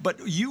again. But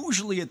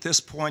usually at this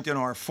point in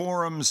our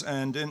forums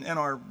and in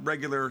our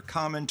regular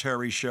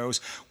commentary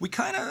shows, we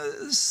kind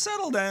of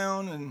settle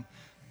down and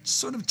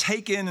sort of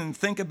take in and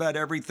think about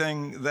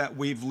everything that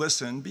we've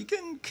listened,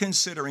 begin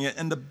considering it.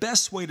 And the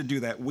best way to do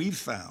that, we've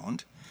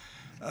found,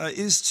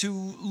 is to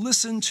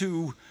listen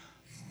to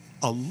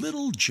a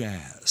little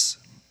jazz.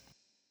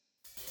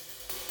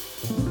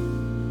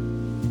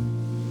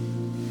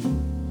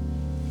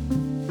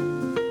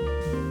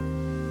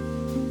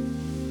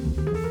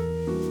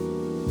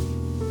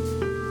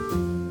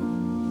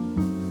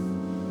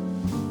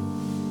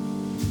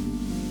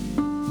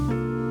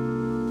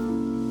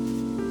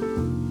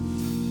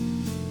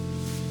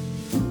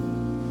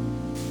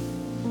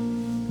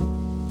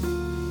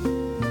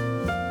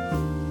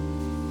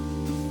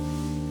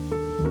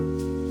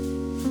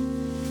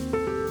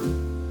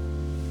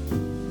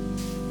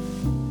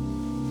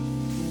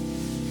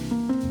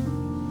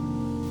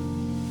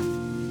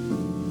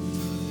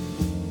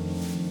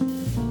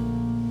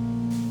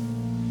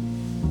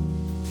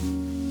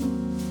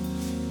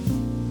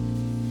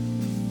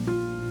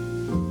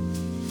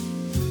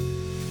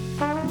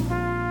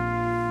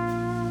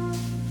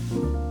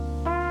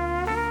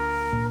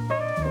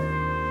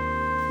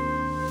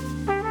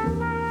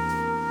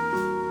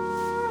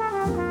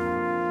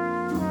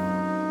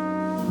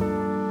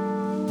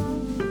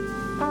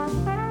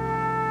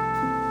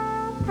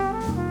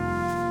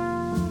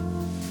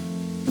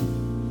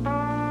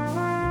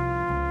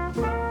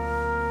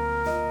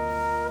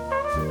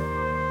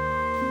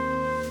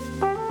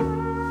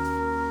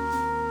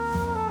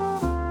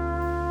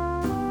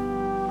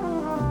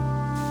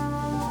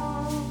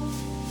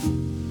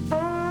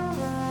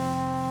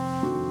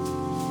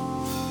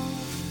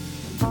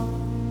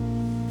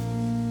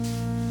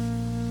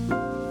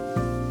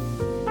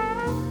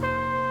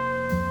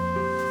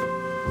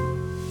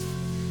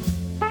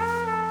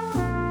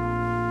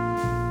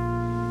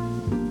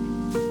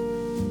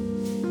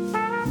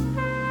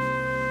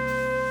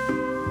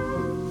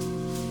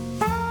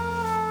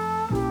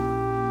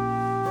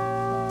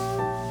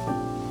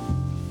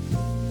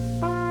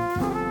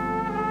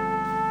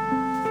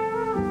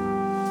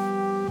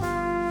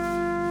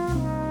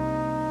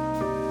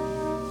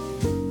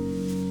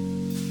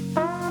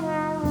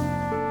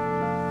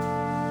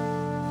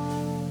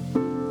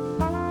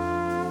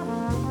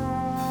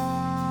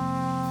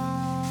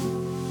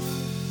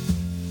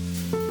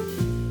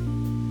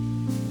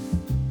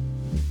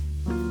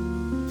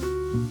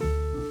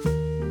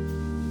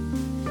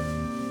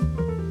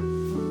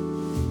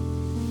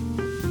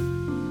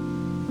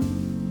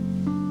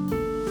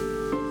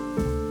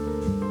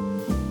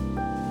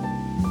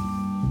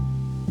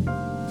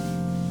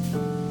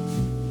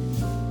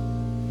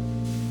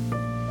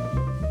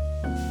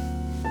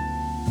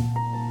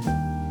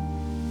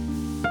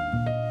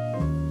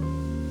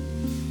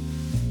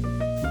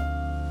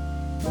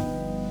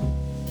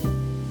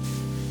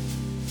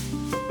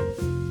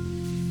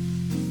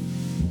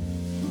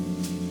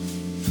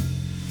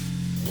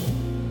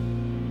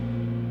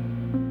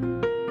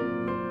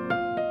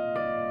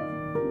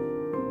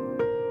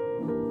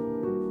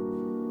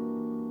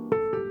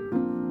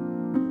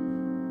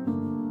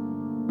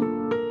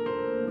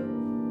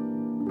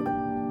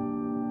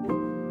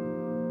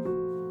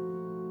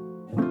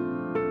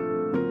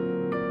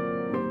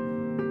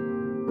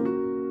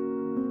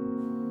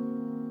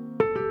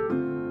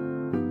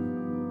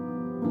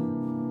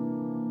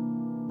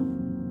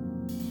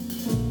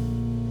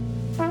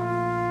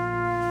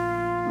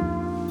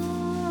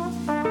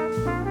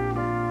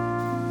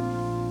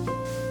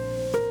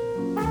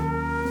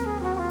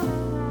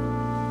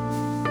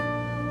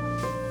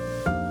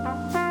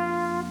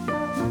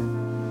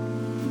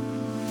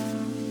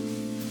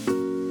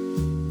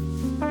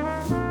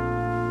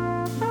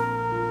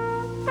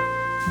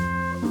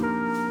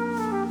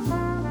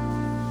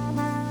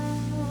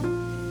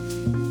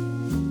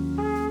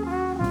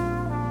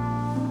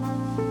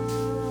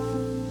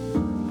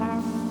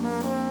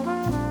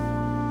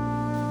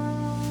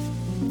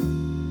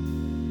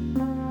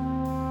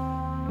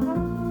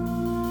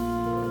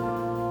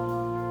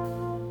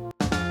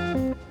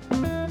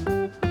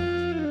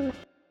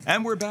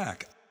 And we're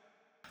back.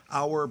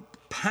 Our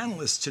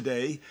panelists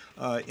today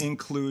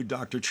include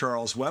Dr.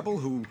 Charles Webble,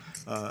 who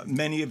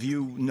many of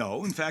you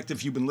know. In fact,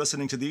 if you've been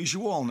listening to these,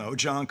 you all know.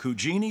 John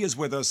Cugini is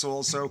with us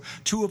also.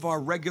 Two of our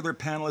regular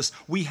panelists.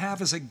 We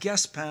have as a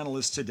guest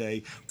panelist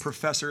today,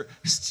 Professor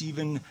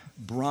Stephen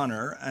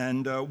Bronner.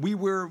 And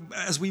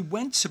as we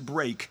went to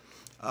break,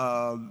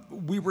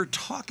 we were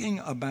talking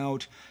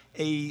about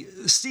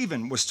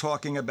Stephen was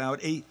talking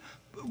about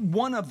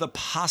one of the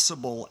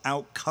possible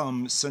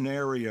outcome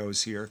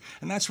scenarios here,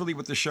 and that's really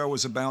what the show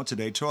is about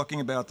today,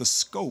 talking about the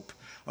scope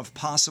of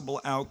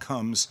possible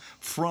outcomes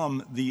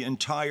from the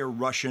entire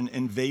Russian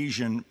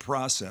invasion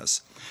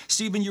process.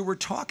 Stephen, you were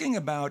talking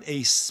about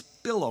a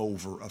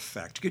spillover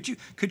effect.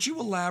 Could you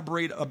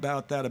elaborate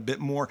about that a bit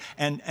more,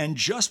 and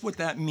just what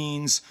that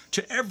means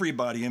to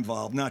everybody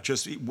involved, not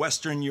just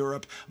Western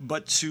Europe,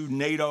 but to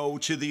NATO,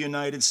 to the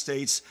United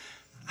States?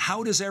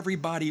 How does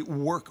everybody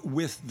work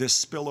with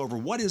this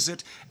spillover? What is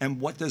it, and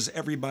what does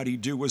everybody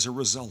do as a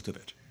result of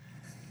it?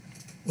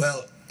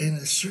 Well, in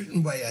a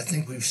certain way, I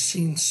think we've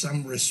seen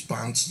some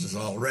responses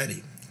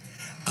already,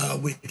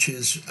 which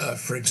is,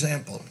 for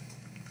example,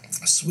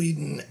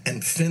 Sweden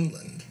and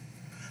Finland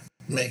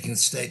making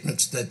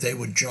statements that they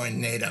would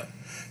join NATO.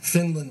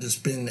 Finland has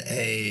been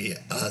a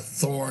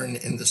thorn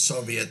in the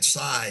Soviet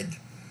side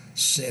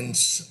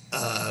since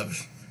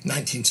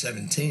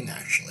 1917,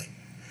 actually.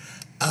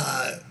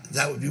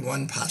 That would be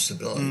one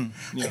possibility.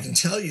 I can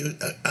tell you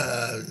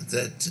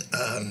that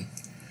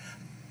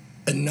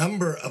a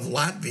number of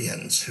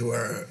Latvians who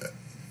are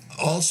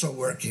also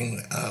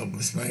working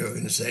with my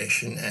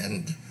organization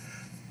and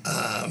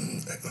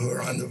who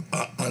are on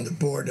the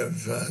board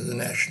of the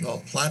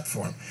national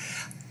platform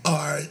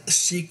are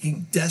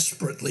seeking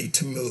desperately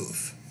to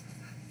move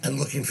and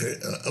looking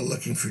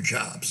for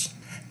jobs.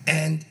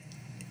 And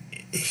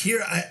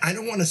here, I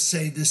don't want to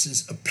say this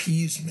is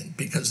appeasement,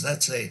 because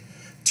that's a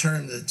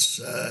term that's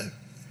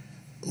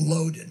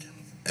loaded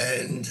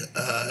and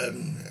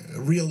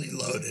really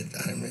loaded.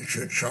 I'm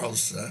sure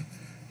Charles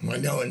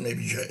might know, and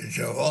maybe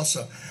Joe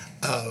also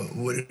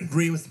would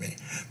agree with me.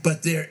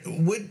 But there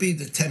would be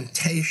the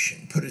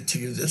temptation, put it to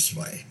you this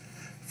way,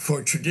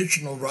 for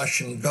traditional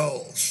Russian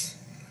goals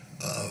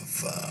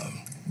of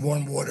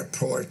warm water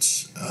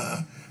ports,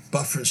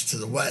 buffers to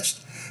the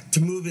west, to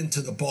move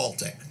into the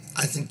Baltic.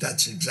 I think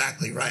that's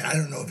exactly right. I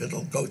don't know if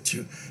it'll go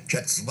to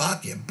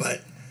Czechoslovakia,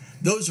 but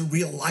those are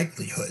real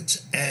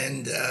likelihoods.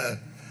 And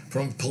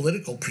from a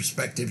political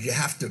perspective, you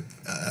have to,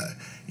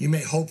 you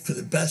may hope for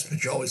the best,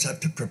 but you always have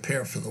to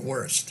prepare for the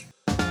worst.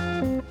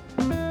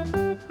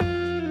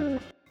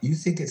 You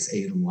think it's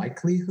a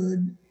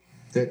likelihood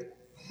that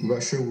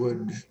Russia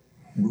would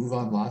move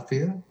on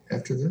Latvia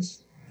after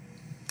this?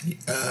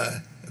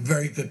 A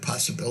very good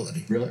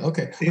possibility. Really?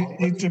 Okay.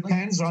 It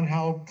depends on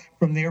how,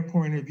 from their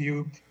point of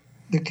view,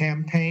 the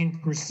campaign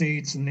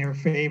proceeds in their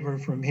favor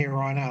from here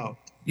on out.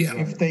 Yeah.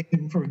 If they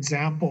can, for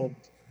example,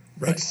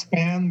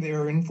 expand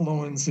their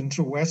influence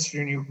into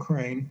Western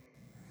Ukraine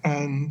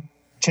and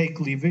take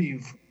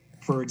Lviv,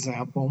 for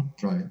example,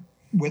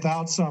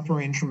 without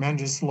suffering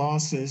tremendous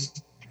losses,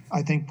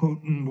 I think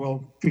Putin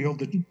will feel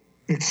the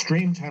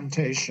extreme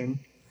temptation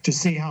to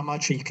see how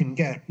much he can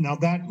get. Now,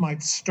 that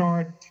might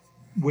start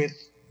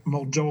with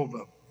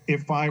Moldova.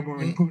 If I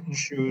were in Putin's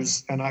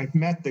shoes and I've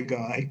met the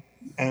guy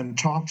and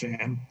talked to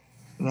him,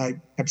 and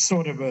I have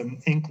sort of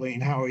an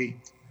inkling how he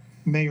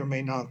may or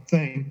may not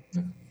think,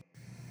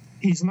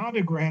 he's not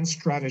a grand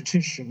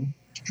strategician.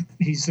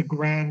 He's a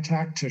grand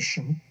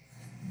tactician,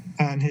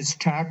 and his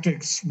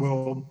tactics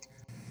will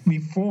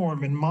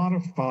reform and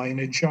modify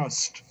and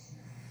adjust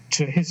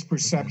to his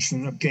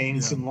perception of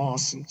gains and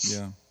losses.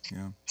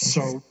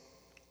 So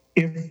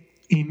if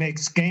he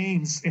makes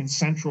gains in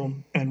central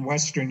and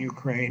western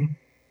Ukraine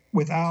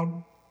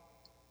without,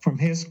 from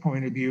his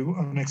point of view,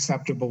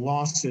 unacceptable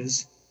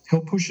losses,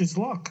 he'll push his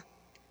luck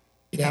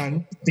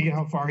and see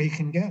how far he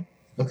can get.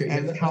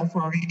 And how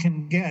far he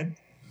can get,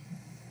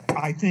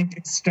 I think,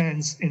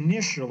 extends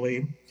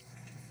initially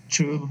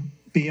to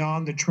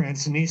beyond the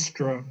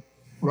Transnistria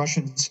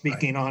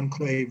Russian-speaking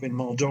enclave in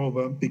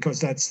Moldova, because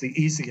that's the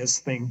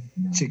easiest thing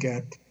to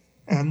get.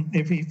 And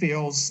if he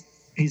feels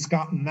he's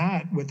gotten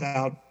that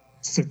without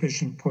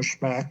sufficient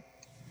pushback,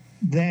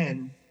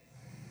 then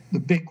the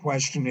big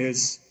question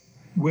is,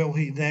 will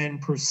he then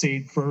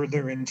proceed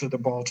further into the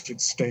Baltic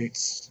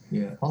states?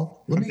 And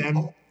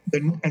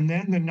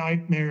then the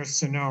nightmare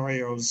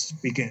scenarios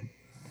begin.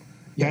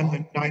 Then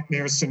the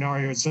nightmare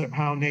scenarios of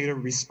how NATO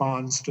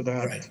responds to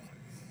that.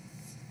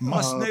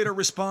 Must NATO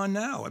respond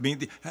now? I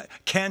mean,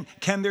 can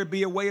there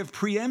be a way of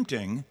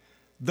preempting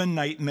the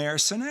nightmare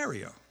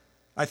scenario?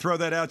 I throw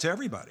that out to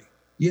everybody.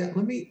 Yeah,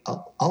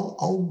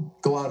 I'll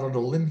go out on a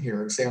limb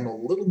here and say I'm a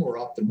little more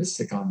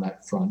optimistic on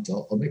that front.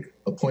 I'll make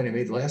a point I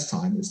made last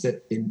time, is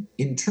that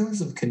in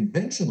terms of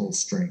conventional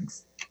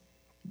strength,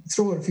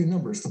 throw out a few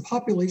numbers. The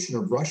population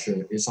of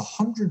Russia is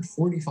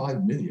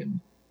 145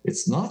 million.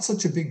 It's not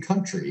such a big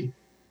country.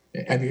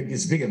 I mean,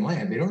 it's big in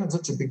land. They don't have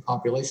such a big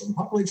population. The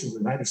population of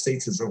the United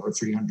States is over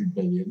 300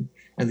 million.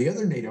 And the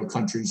other NATO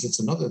countries, it's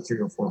another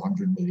 300 or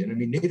 400 million. I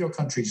mean, NATO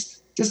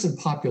countries, just in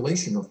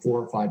population, are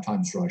 4 or 5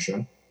 times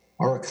Russia.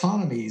 Our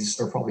economies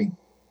are probably,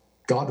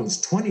 God knows,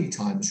 20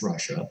 times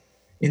Russia.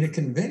 In a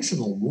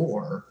conventional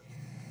war,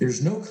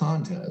 there's no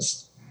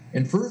contest.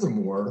 And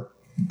furthermore,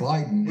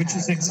 Biden Which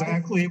is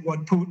exactly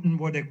what Putin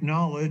would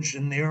acknowledge,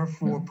 and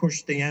therefore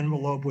push the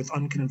envelope with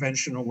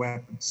unconventional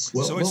weapons.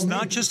 So it's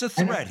not just a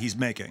threat he's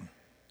making.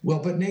 Well,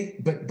 but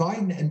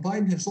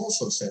Biden has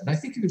also said, and I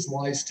think he was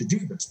wise to do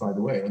this, by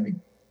the way. I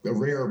mean, a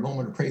rare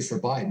moment of praise for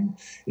Biden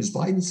is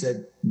Biden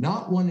said,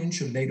 not 1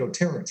 inch of NATO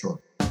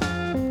territory.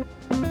 Now,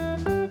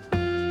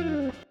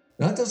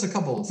 that does a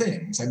couple of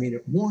things. I mean,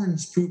 it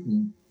warns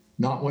Putin,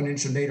 not 1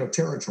 inch of NATO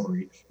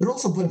territory. It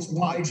also puts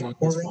Biden on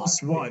or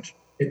else what?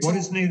 What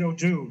does NATO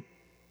do?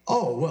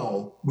 oh,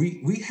 well,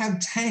 we have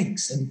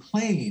tanks and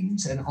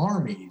planes and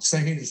armies.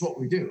 I mean, it's what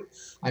we do.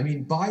 I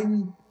mean,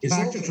 Biden is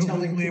also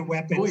telling nuclear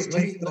weapons.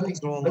 Wait,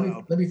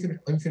 let me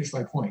finish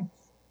my point.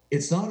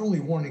 It's not only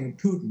warning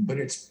Putin, but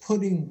it's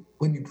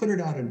when you put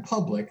it out in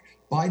public,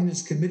 Biden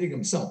is committing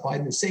himself.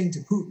 Biden is saying to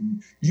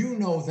Putin, you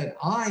know that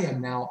I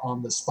am now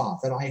on the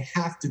spot, that I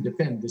have to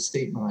defend the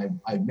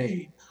statement I've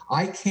made.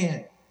 I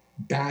can't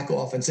back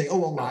off and say, oh,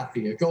 well,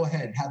 Latvia, go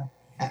ahead,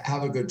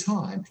 have a good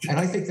time. And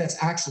I think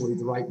that's actually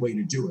the right way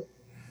to do it,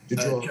 to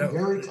draw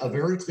a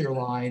very clear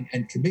line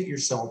and commit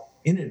yourself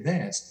in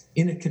advance.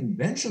 In a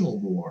conventional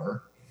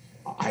war,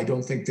 I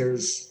don't think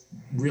there's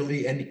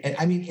really any.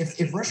 I mean,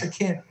 if Russia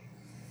can't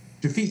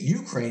defeat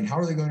Ukraine, how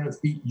are they going to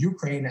defeat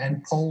Ukraine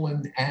and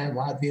Poland and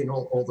Latvia and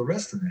all the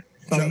rest of it?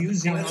 By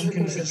using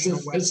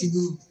unconventional weapons.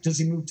 Does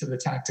he move to the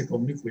tactical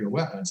nuclear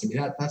weapons? I mean,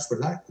 that's where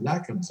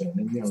that comes in,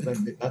 and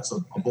then that's a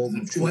bold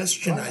move too. I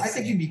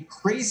think you'd be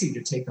crazy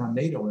to take on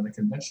NATO in a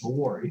conventional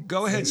war.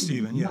 Go ahead,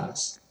 Stephen.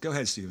 Yes. Go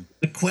ahead, Stephen.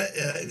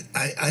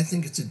 I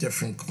think it's a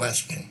different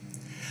question.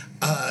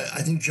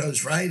 I think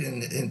Joe's right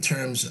in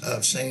terms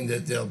of saying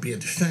that there'll be a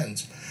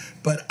defense,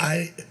 but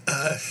I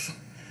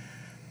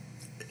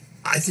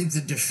think the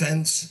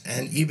defense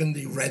and even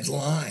the red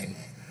line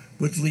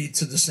would lead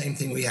to the same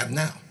thing we have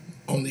now,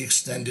 only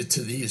extended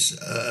to these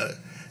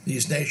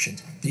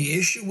nations. The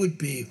issue would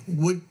be,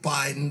 would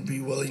Biden be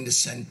willing to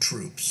send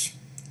troops?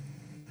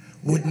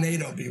 Would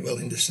NATO be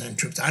willing to send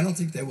troops? I don't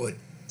think they would.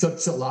 So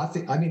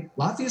Latvia, I mean,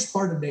 Latvia is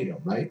part of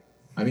NATO, right?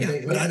 I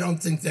mean, but I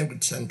don't think they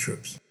would send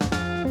troops.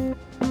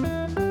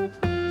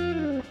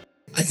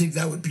 I think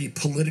that would be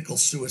political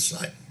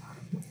suicide.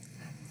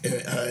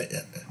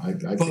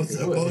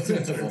 Both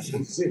in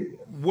terms.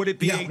 Would it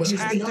be a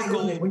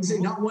tactical? When you say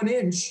not 1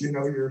 inch,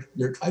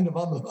 you're kind of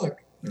on the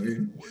hook. I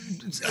mean,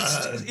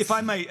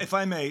 if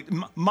I may,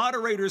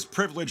 moderator's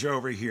privilege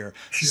over here.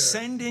 Sure.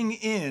 Sending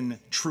in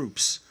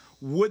troops,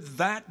 would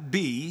that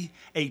be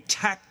a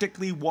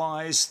tactically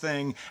wise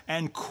thing,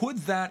 and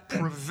could that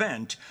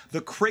prevent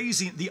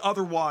the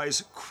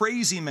otherwise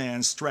crazy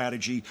man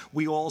strategy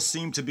we all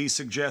seem to be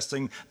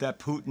suggesting that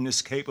Putin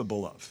is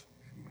capable of?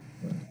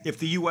 If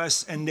the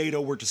U.S. and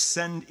NATO were to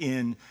send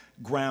in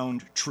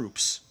ground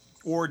troops?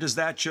 Or does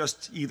that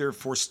just either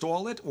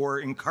forestall it or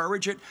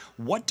encourage it?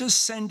 What does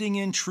sending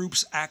in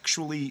troops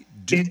actually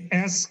do? It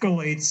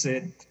escalates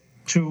it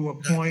to a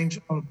point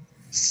of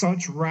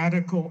such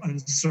radical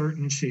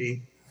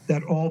uncertainty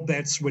that all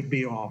bets would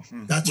be off.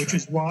 Which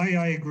is why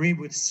I agree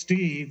with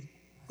Steve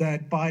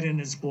that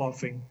Biden is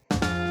bluffing.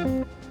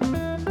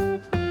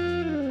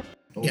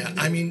 Yeah,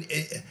 I mean,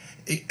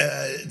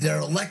 there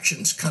are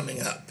elections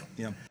coming up.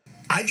 Yeah.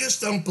 I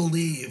just don't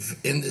believe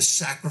in this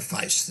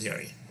sacrifice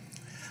theory,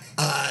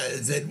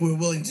 that we're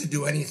willing to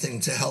do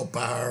anything to help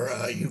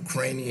our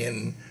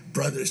Ukrainian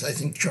brothers. I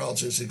think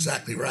Charles is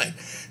exactly right.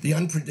 The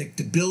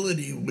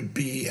unpredictability would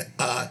be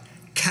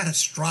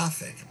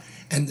catastrophic,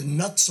 and the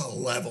nutso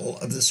level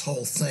of this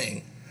whole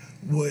thing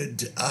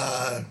would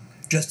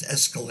just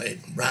escalate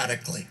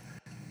radically.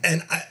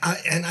 And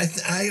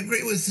I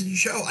agree with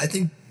Joe. I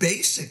think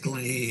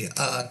basically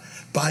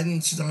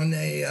Biden's done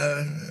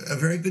a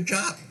very good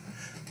job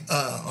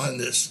on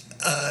this.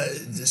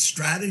 The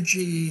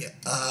strategy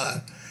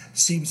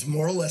seems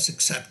more or less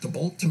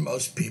acceptable to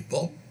most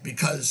people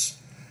because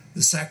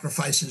the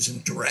sacrifice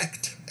isn't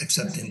direct,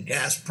 except in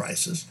gas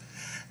prices.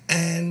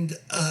 And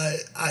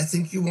I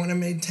think you want to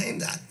maintain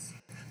that.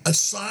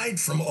 Aside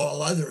from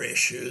all other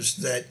issues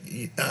that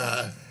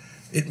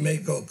it may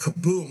go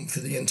kaboom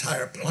for the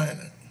entire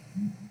planet.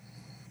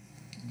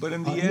 But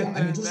in the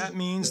end, that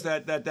means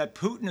that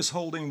Putin is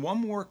holding one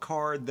more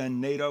card than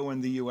NATO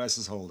and the U.S.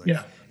 is holding.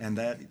 Yeah. And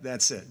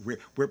that's it.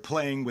 We're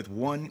playing with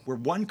we're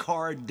one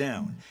card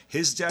down.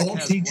 His deck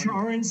has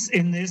deterrence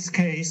in this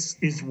case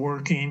is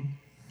working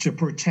to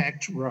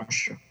protect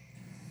Russia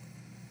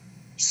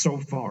so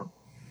far.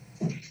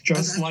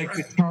 Just like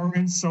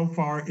deterrence so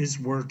far is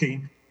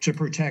working to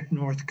protect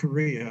North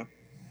Korea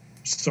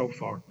so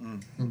far.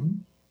 Mm-hmm.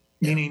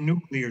 Meaning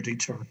nuclear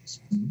deterrence.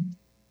 Mm-hmm.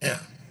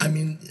 Yeah. I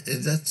mean,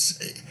 that's,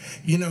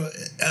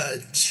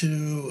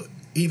 to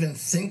even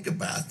think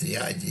about the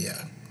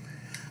idea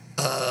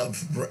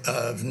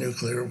of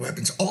nuclear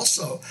weapons.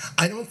 Also,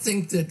 I don't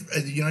think that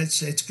the United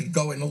States could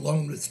go in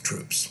alone with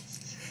troops.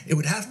 It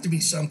would have to be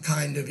some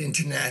kind of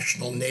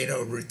international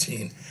NATO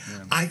routine.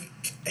 Yeah.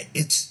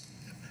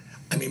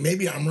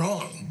 Maybe I'm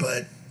wrong,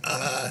 but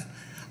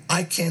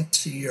I can't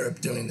see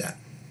Europe doing that.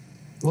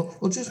 Well,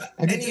 just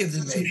any of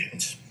the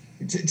nations.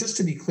 Just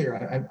to be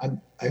clear,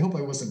 I hope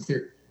I wasn't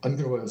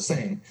unclear what I was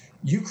saying.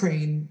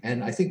 Ukraine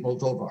and I think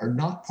Moldova are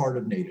not part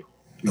of NATO.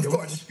 Of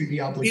course,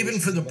 even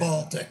for the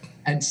Baltic.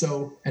 And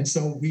so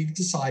we've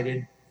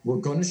decided we're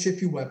going to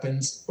ship you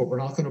weapons, but we're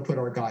not going to put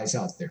our guys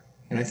out there.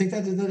 And I think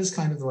that is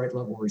kind of the right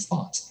level of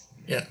response.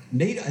 Yeah.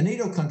 A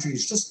NATO country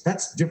is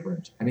that's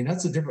different. I mean,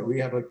 that's different. We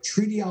have a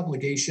treaty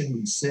obligation.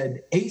 We've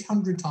said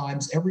 800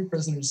 times. Every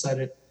president said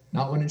it.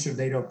 Not 1 inch of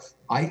NATO.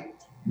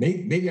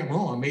 Maybe I'm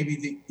wrong.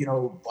 Maybe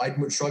Biden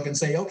would shrug and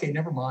say, okay,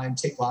 never mind.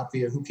 Take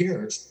Latvia. Who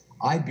cares?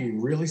 I'd be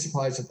really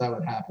surprised if that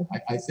would happen.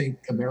 I think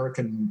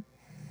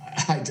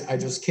I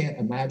just can't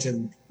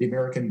imagine the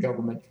American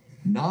government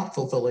not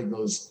fulfilling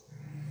those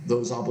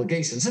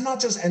obligations, and not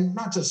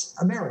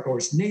just America, or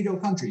it's NATO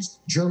countries,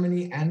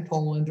 Germany and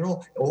Poland,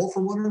 all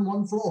for one and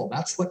one for all.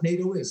 That's what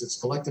NATO is. It's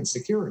collective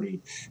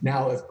security.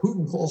 Now, if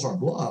Putin calls our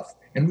bluff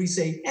and we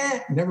say,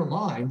 never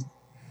mind,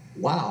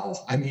 wow.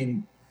 I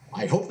mean,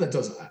 I hope that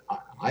doesn't.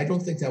 I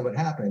don't think that would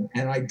happen,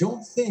 and I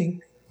don't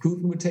think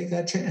Putin would take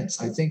that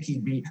chance. I think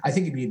he'd be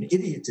an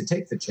idiot to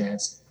take the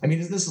chance. I mean,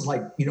 this is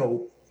like,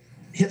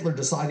 Hitler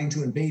deciding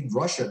to invade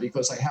Russia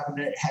because I haven't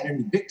had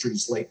any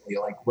victories lately.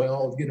 Like,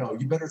 well,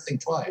 you better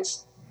think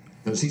twice,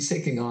 because he's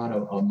taking on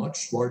a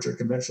much larger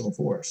conventional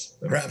force.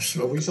 Perhaps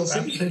we shall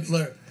see.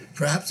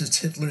 Perhaps it's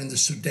Hitler in the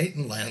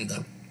Sudetenland,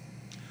 though.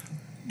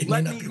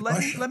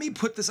 Let me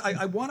put this.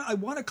 I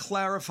want to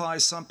clarify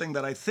something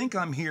that I think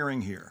I'm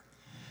hearing here,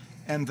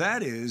 and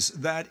that is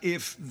that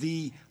if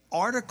the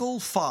Article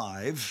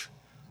 5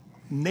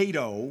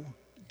 NATO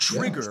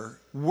trigger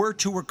were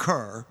to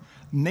occur,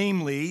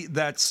 namely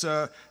that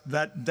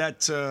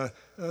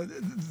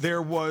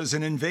there was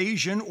an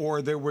invasion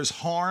or there was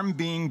harm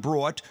being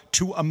brought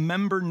to a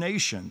member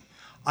nation,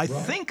 I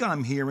think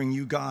I'm hearing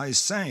you guys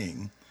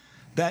saying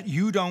that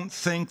you don't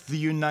think the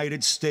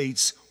United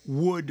States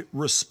would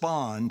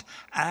respond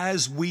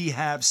as we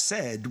have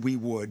said we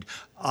would,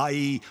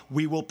 i.e.,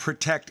 we will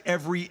protect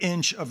every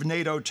inch of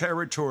NATO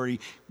territory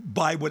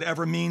by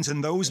whatever means,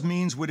 and those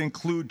means would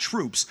include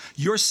troops.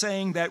 You're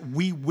saying that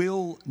we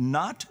will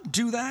not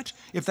do that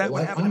if that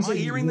would happen? Am I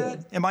hearing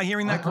that? Am I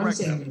hearing that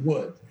correctly? I'm saying we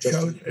would.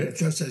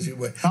 Just as you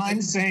would.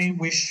 I'm saying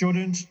we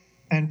shouldn't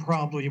and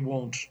probably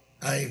won't.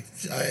 I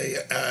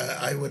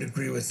would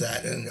agree with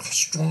that, and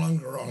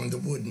stronger on the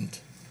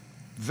wouldn't.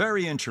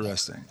 Very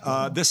interesting.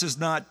 This is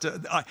not,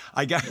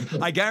 I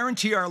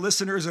guarantee our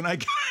listeners, and I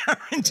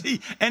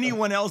guarantee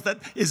anyone else that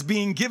is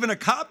being given a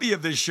copy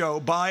of this show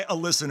by a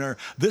listener,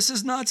 this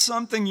is not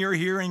something you're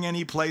hearing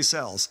anyplace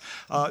else.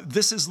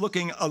 This is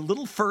looking a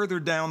little further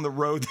down the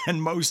road than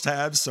most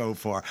have so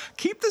far.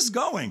 Keep this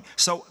going.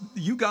 So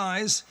you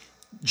guys,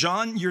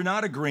 John, you're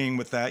not agreeing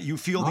with that. You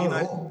feel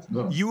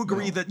you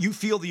agree that you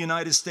feel the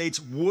United States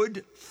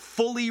would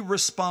fully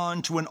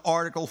respond to an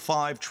Article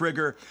 5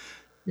 trigger.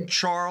 Yeah.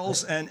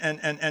 Charles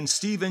and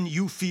Stephen,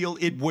 you feel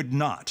it would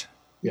not.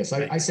 Yes,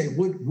 I say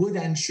would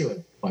and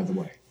should, by the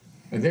way.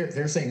 And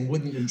they're saying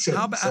wouldn't and should.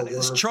 How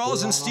about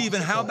Charles and Stephen,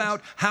 how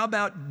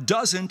about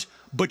doesn't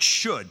but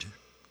should?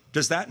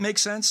 Does that make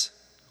sense?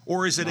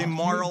 Or is it a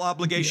moral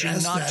obligation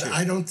not to?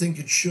 I don't think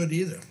it should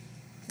either.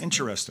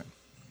 Interesting.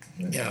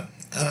 Yeah.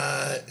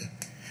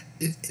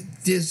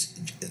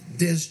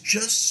 There's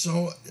just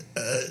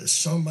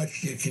so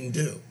much you can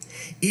do.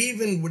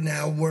 Even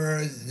now,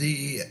 were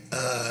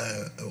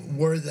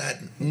that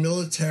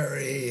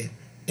military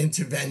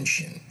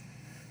intervention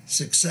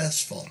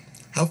successful,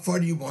 how far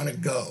do you want to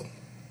go?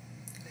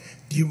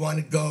 Do you want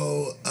to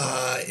go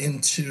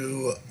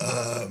into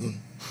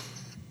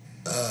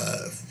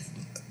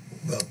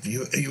well,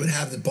 you would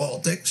have the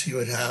Baltics, you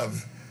would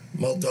have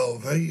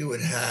Moldova, you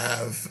would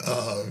have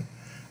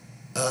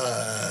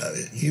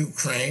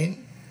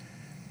Ukraine,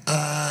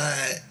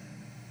 a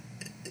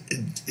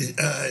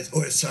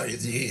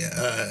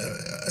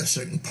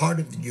certain part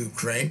of the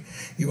Ukraine.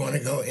 You want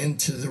to go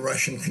into the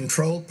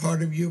Russian-controlled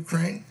part of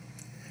Ukraine,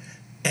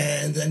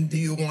 and then do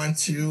you want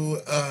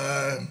to,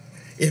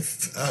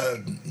 if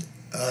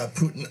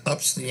Putin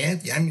ups the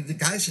ante? I mean, the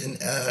guy's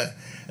a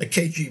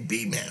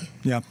KGB man.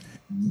 Yeah.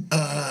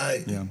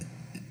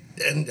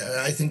 And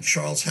I think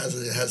Charles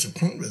has a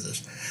point with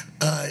this.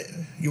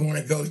 You want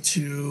to go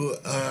to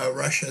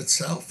Russia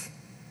itself,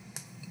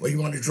 or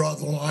you want to draw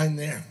the line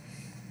there?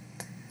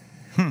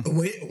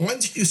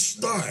 Once you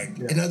start,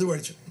 in other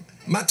words,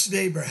 Max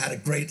Weber had a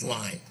great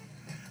line,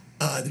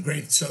 the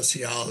great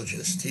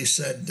sociologist. He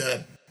said,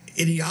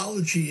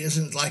 ideology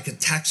isn't like a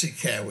taxi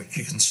cab which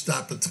you can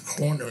stop at the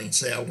corner and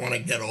say, I want to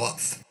get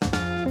off.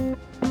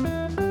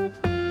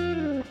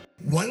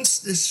 Once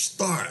this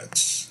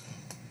starts,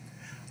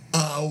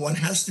 one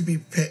has to be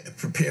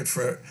prepared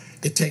for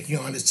it taking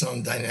on its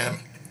own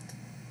dynamic.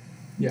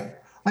 Yeah.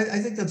 I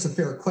think that's a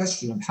fair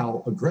question of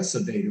how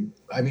aggressive they do.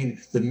 I mean,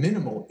 the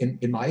minimal,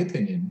 in my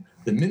opinion,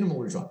 the minimal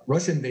response,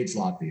 Russia invades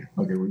Latvia.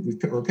 Okay,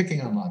 we're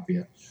picking on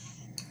Latvia.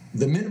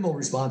 The minimal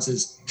response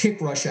is kick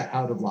Russia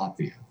out of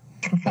Latvia.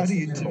 How do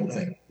you do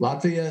that?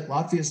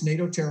 Latvia's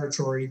NATO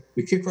territory.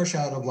 We kick Russia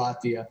out of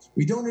Latvia.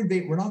 We don't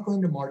invade. We're not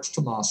going to march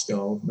to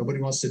Moscow.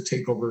 Nobody wants to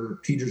take over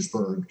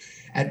Petersburg.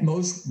 At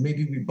most,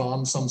 maybe we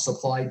bomb some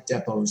supply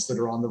depots that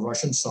are on the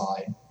Russian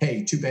side.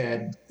 Hey, too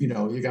bad. You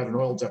got an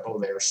oil depot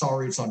there.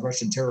 Sorry, it's on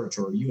Russian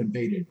territory. You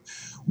invaded.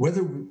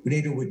 Whether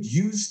NATO would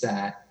use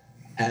that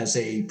as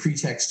a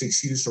pretext,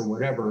 excuse, or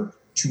whatever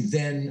to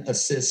then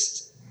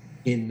assist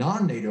in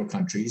non-NATO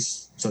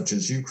countries such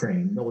as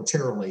Ukraine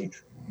militarily.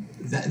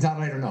 That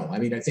I don't know. I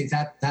mean, I think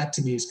that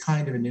to me is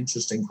kind of an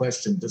interesting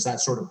question. Does that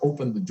sort of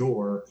open the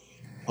door?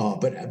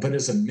 But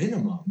as a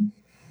minimum,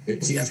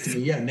 it seems to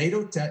me,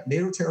 NATO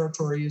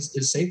territory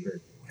is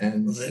sacred.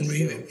 And Well, then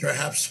we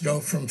perhaps go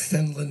from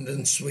Finland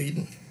and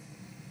Sweden.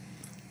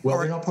 Well,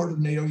 they're not part of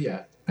NATO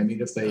yet. I mean,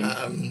 if they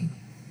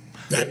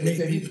That may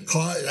be the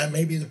cause. That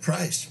may be the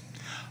price.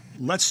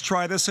 Let's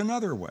try this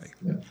another way.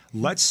 Yeah.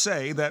 Let's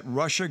say that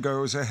Russia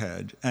goes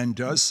ahead and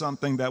does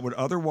something that would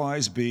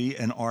otherwise be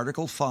an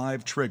Article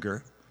 5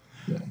 trigger.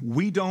 Yeah.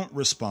 We don't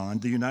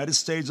respond. The United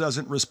States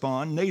doesn't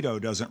respond. NATO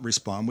doesn't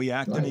respond. We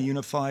act in a Right.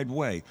 unified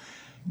way.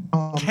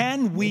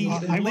 Can we I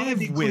want to live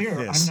be with clear.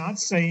 this? I'm not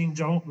saying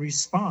don't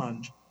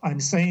respond. I'm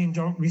saying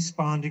don't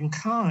respond in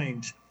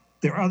kind.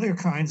 There are other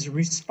kinds of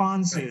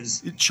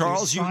responses.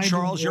 Charles, There's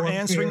cyber you're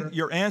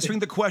warfare. answering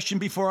the question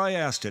before I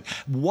asked it.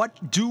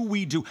 What do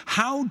we do?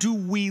 How do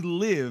we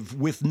live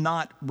with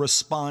not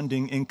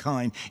responding in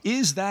kind?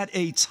 Is that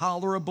a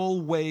tolerable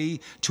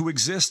way to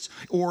exist,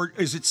 or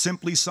is it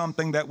simply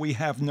something that we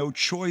have no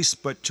choice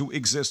but to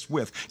exist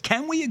with?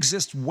 Can we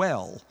exist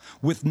well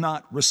with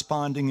not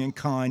responding in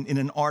kind in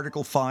an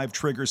Article 5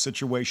 trigger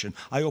situation?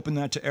 I open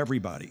that to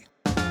everybody.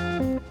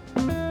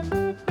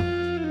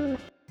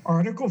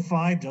 Article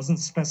 5 doesn't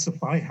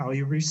specify how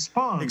you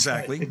respond.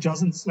 Exactly. It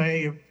doesn't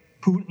say if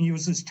Putin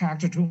uses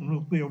tactical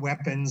nuclear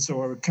weapons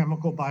or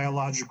chemical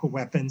biological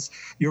weapons,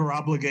 you're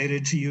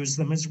obligated to use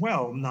them as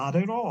well. Not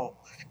at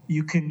all.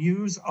 You can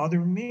use other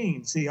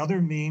means. The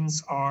other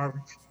means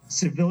are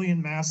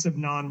civilian massive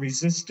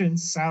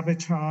non-resistance,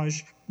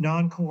 sabotage,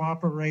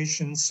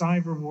 non-cooperation,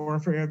 cyber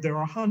warfare. There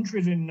are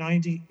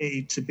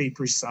 198, to be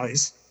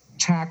precise,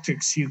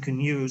 tactics you can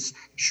use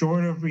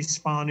short of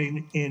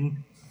responding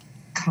in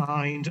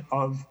kind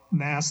of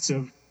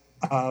massive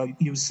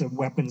use of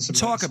weapons of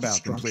Talk mass about them,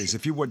 destruction. please,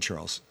 if you would,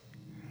 Charles.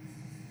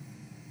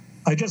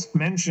 I just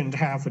mentioned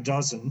half a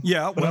dozen.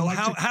 Yeah, but I'd well, like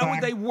to how would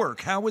back- they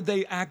work? How would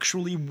they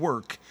actually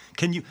work?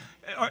 Can you?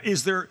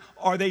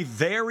 Are they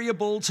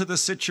variable to the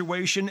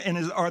situation,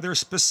 and are there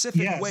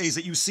specific Yes. ways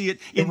that you see it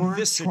They in worked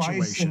this twice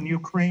situation? in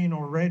Ukraine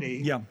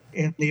already. Yeah.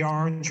 In the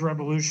Orange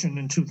Revolution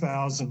in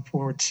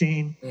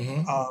 2014,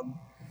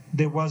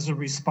 there was a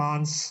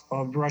response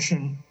of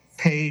Russian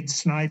paid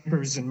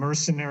snipers and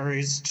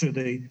mercenaries to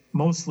the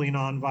mostly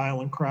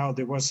nonviolent crowd.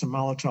 There was some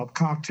Molotov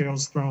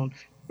cocktails thrown,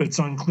 but it's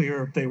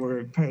unclear if they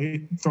were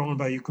thrown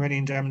by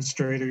Ukrainian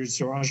demonstrators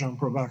or agents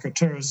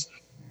provocateurs.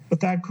 But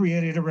that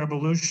created a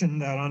revolution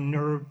that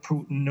unnerved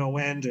Putin no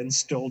end and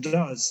still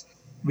does.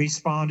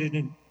 Responded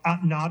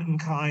not in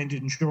kind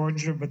in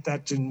Georgia, but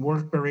that didn't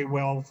work very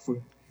well for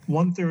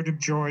 1/3 of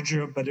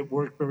Georgia, but it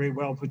worked very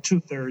well for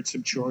 2/3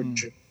 of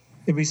Georgia.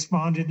 It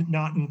responded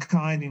not in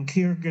kind in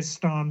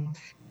Kyrgyzstan,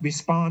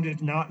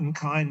 responded not in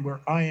kind where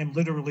I am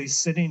literally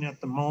sitting at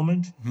the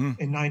moment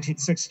in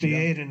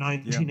 1968 and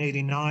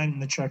 1989 in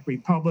the Czech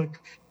Republic.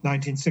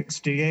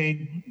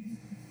 1968,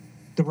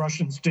 the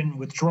Russians didn't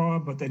withdraw,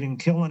 but they didn't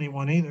kill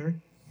anyone either.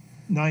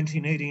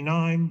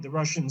 1989, the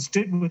Russians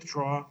did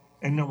withdraw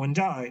and no one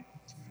died.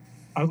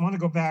 I want to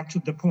go back to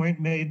the point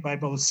made by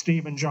both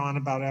Steve and John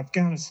about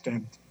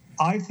Afghanistan.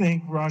 I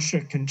think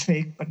Russia can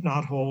take but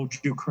not hold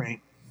Ukraine.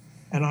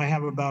 And I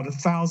have about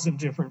 1,000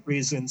 different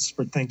reasons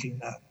for thinking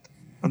that.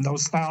 And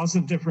those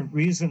 1,000 different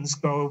reasons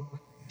go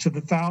to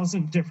the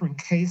 1,000 different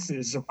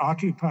cases of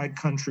occupied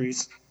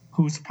countries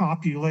whose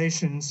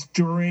populations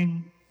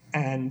during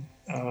and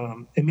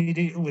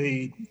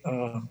immediately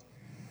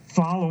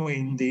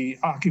following the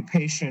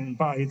occupation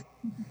by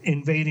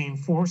invading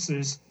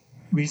forces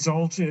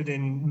resulted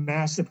in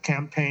massive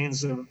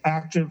campaigns of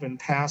active and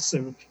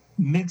passive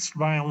mixed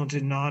violent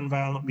and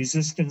nonviolent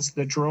resistance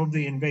that drove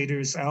the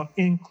invaders out,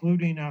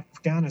 including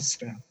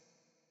Afghanistan.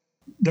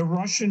 The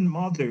Russian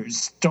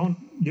mothers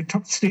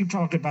Steve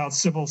talked about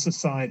civil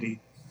society.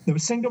 The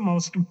single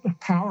most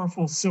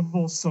powerful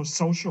civil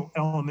social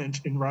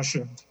element in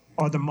Russia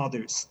are the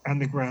mothers and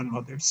the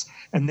grandmothers.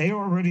 And they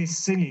are already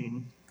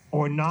seeing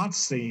or not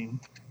seeing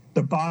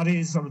the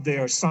bodies of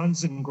their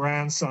sons and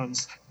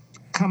grandsons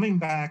coming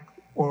back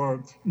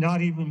or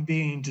not even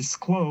being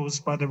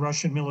disclosed by the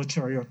Russian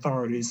military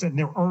authorities, and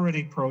they're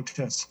already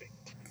protesting.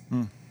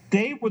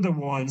 They were the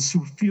ones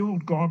who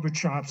fueled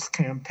Gorbachev's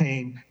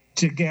campaign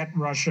to get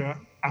Russia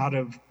out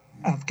of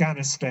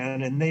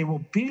Afghanistan, and they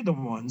will be the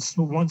ones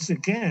who once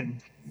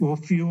again will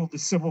fuel the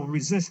civil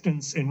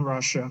resistance in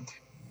Russia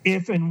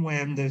if and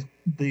when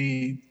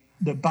the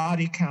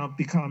body count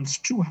becomes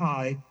too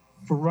high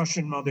for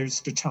Russian mothers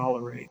to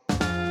tolerate.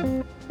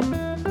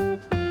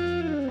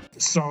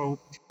 So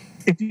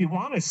if you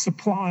want to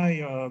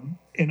supply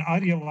an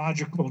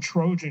ideological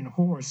Trojan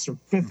horse or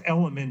fifth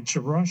element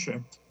to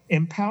Russia,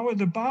 empower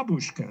the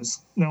babushkas.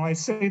 Now, I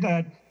say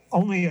that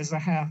only as a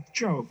half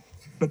joke,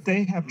 but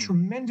they have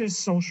tremendous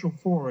social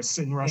force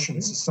in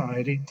Russian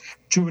society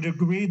to a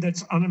degree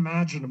that's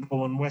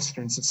unimaginable in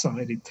Western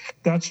society.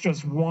 That's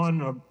just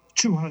one of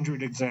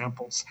 200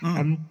 examples.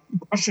 And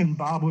Russian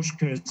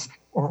babushkas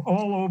are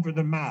all over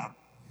the map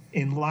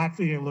in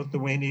Latvia,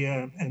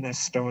 Lithuania, and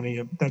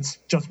Estonia. That's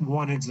just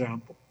one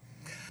example.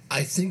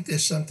 I think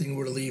there's something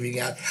we're leaving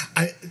out.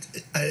 I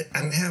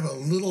have a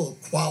little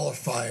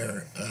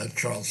qualifier,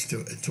 Charles,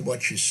 to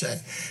what you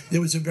said.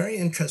 There was a very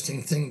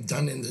interesting thing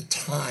done in the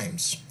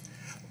Times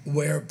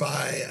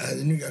whereby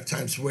the New York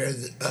Times, where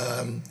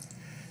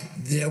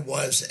there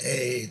was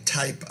a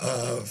type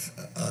of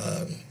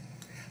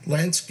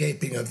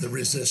landscaping of the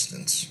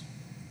resistance.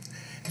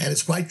 And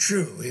it's quite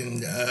true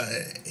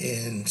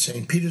in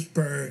St.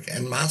 Petersburg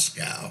and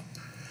Moscow,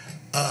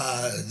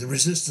 the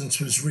resistance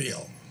was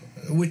real,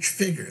 which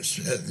figures.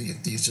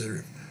 These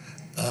are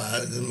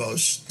the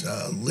most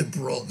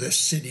liberal, their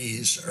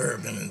cities,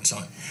 urban, and so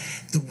on.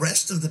 The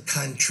rest of the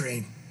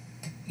country,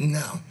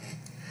 no.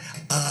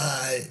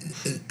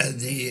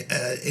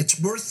 It's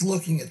worth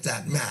looking at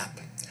that map.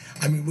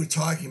 I mean, we're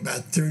talking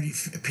about 30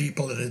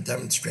 people at a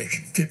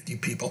demonstration, 50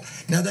 people.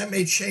 Now, that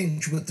may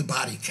change with the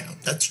body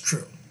count. That's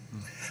true.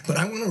 But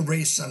I want to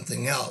raise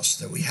something else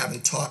that we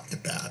haven't talked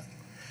about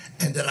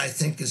and that I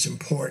think is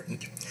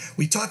important.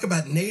 We talk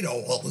about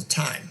NATO all the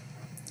time,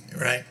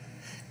 right?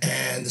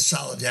 And the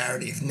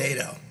solidarity of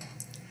NATO.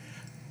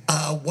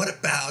 What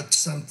about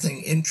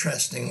something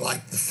interesting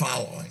like the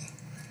following?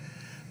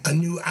 A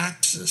new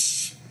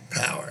Axis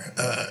power,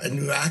 a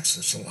new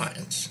Axis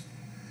alliance.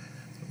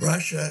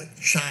 Russia,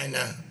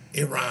 China,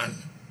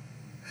 Iran,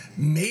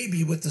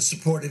 maybe with the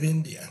support of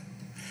India.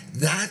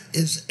 That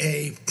is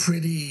a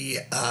pretty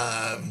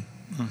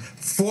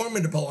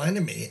formidable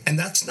enemy, and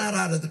that's not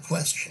out of the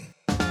question.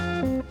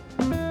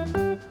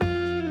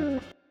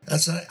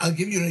 I'll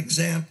give you an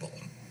example.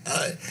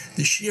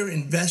 The sheer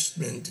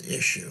investment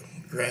issue,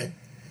 right?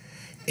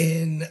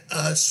 In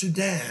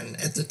Sudan,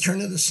 at the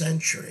turn of the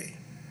century,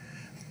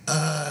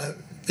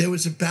 there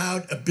was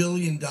about $1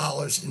 billion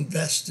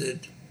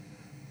invested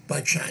by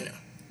China.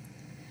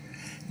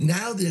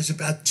 Now there's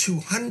about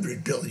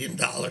 $200 billion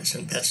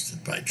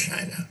invested by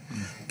China.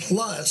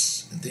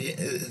 Plus, the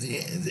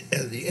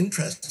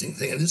interesting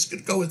thing, and this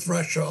could go with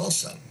Russia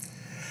also,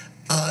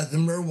 the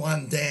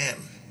Merwan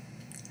Dam.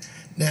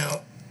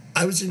 Now,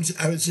 I was in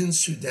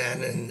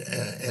Sudan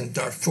and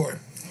Darfur,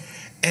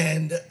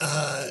 and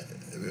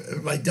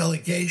my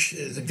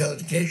delegation, the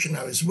delegation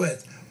I was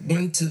with,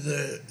 went to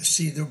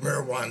see the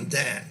Merwan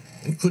Dam,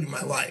 including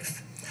my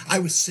wife. I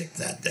was sick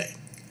that day.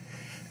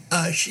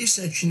 She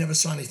said she never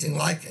saw anything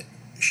like it.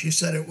 She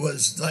said it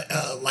was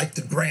like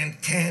the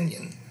Grand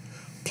Canyon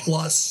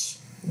plus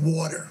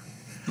water.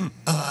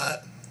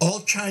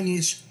 All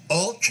Chinese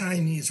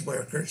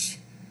workers,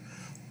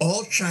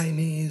 all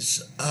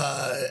Chinese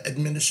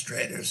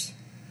administrators.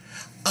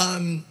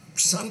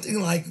 Something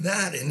like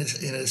that in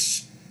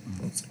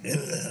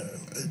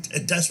a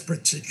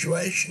desperate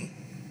situation.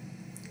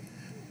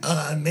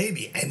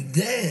 Maybe. And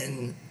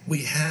then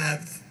we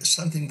have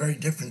something very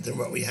different than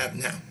what we have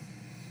now.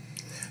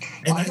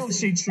 And I don't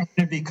see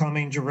China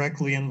becoming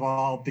directly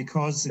involved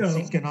because its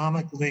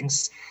economic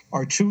links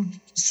are too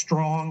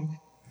strong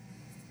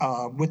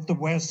with the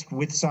West,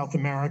 with South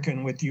America,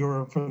 and with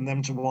Europe for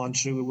them to want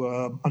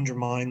to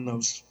undermine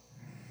those.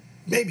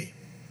 Maybe.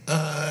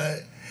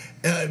 But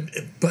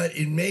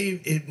it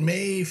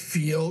may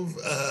feel,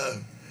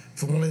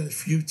 for one of the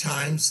few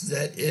times,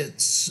 that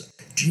its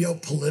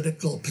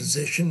geopolitical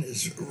position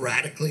is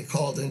radically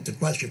called into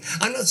question.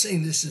 I'm not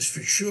saying this is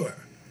for sure.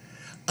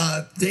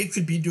 They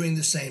could be doing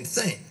the same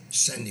thing,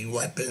 sending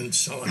weapons,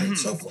 so on and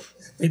so forth.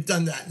 They've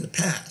done that in the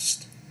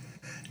past.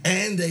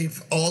 And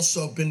they've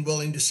also been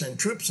willing to send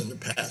troops in the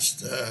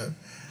past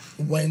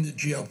when the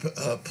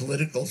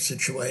geopolitical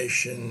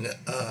situation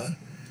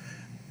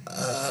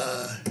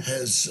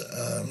has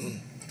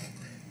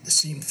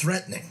seemed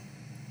threatening.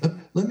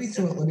 Let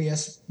me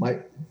ask my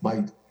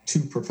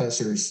two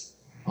professors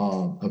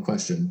a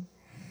question.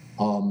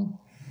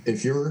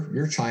 If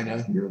you're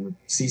China, you're the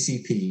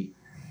CCP.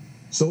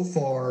 So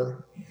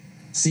far,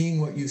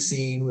 seeing what you've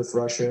seen with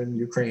Russia and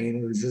Ukraine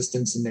and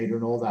resistance and NATO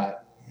and all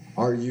that,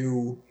 are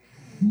you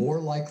more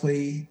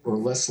likely or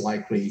less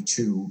likely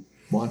to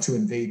want to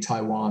invade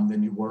Taiwan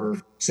than you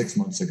were 6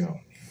 months ago?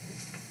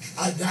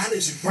 That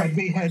is a great I'd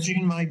be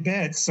hedging my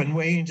bets and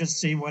waiting to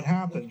see what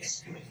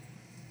happens.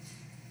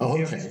 Oh,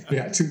 okay.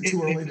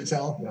 Too early to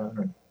tell? Yeah,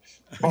 right.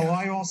 Oh,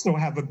 I also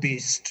have a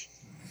beast.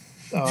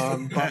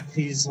 But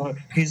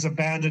he's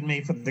abandoned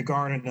me for the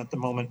garden at the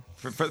moment.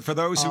 For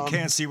those who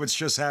can't see what's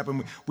just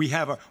happened, we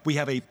have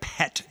a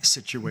pet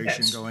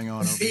situation going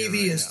on.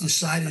 Phoebe has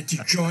decided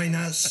to join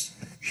us.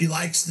 She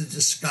likes the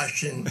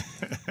discussion,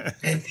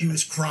 and she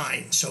was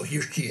crying. So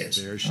here she is.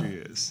 There she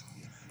is.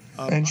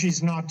 And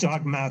she's not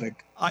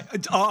dogmatic.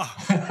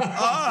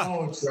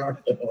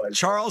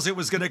 Charles, it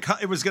was going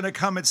to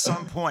come at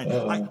some point.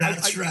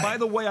 That's right. By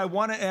the way, I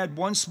want to add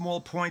one small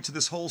point to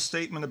this whole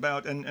statement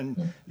about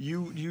and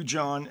you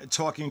John,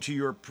 talking to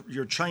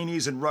your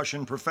Chinese and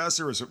Russian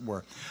professor, as it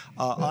were.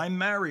 I'm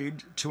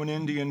married to an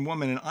Indian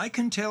woman, and I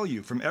can tell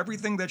you from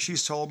everything that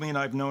she's told me, and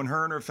I've known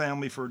her and her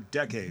family for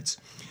decades,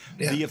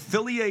 the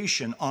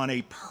affiliation on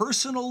a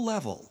personal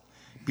level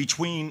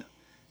between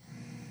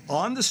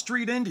on the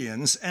street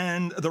Indians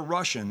and the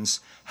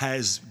Russians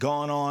has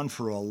gone on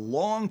for a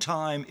long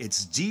time.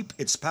 It's deep,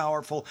 it's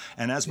powerful,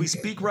 and as we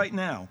speak right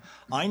now,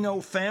 I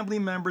know family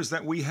members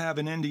that we have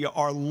in India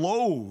are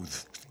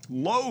loath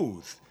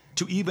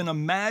to even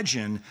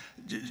imagine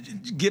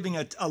giving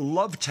a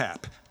love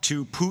tap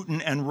to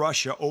Putin and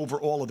Russia over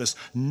all of this.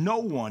 No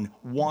one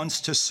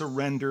wants to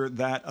surrender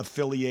that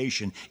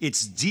affiliation.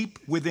 It's deep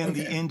within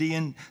the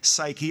Indian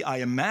psyche. I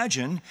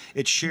imagine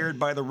it's shared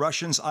by the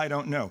Russians. I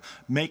don't know.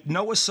 Make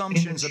no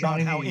assumptions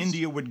about how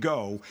India would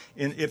go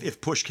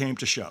if push came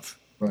to shove.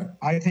 Right.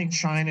 I think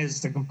China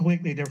is a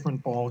completely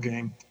different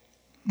ballgame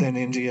than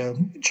India.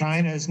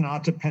 China is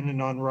not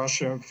dependent on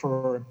Russia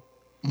for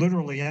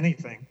literally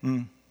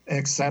anything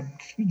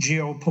except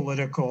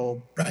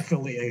geopolitical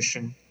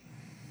affiliation.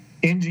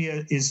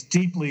 India is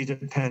deeply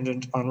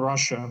dependent on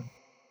Russia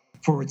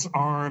for its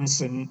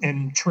arms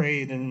and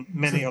trade and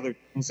many other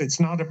things. It's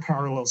not a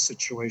parallel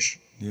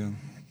situation.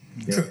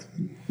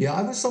 Yeah,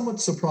 I was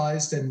somewhat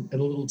surprised and a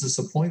little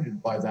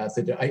disappointed by that.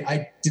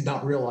 I did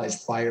not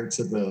realize prior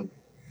to the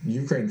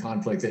Ukraine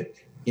conflict that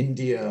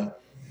India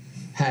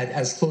had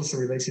as close a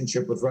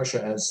relationship with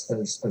Russia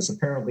as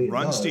apparently it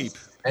does. Deep.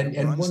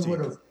 And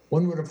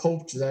one would have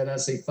hoped that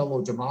as a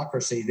fellow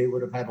democracy, they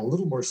would have had a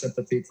little more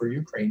sympathy for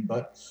Ukraine,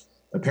 but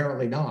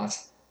apparently not.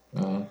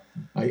 A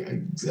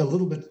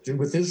little bit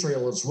with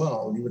Israel as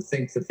well. You would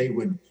think that they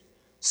would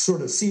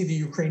sort of see the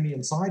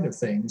Ukrainian side of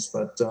things,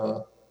 but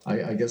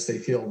I guess they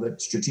feel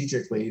that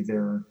strategically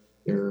they're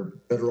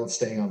better off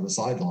staying on the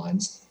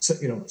sidelines.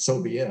 So,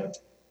 so be it.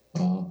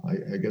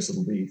 I guess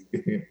it'll be.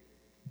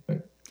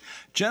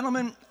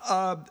 Gentlemen,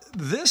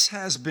 this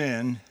has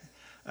been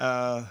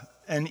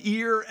an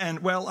ear and,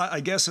 well,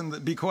 I guess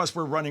because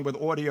we're running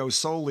with audio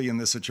solely in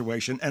this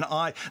situation,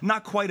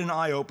 not quite an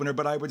eye-opener,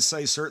 but I would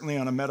say certainly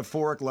on a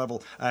metaphoric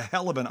level, a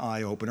hell of an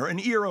eye-opener, an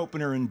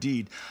ear-opener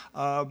indeed.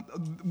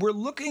 We're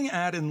looking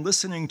at and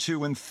listening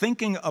to and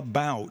thinking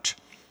about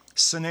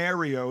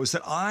scenarios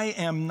that I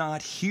am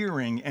not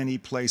hearing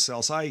anyplace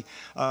else. At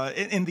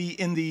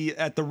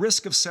the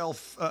risk of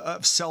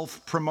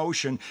self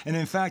promotion, and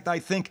in fact, I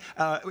think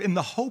in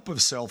the hope of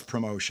self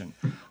promotion,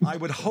 I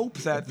would hope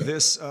that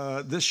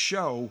this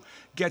show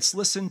gets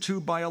listened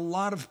to by a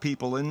lot of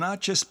people, and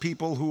not just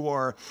people who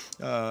are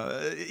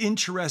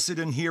interested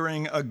in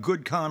hearing a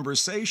good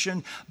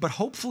conversation, but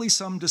hopefully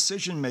some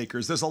decision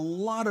makers. There's a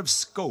lot of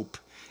scope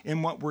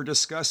in what we're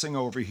discussing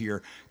over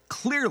here.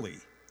 Clearly,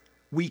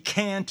 we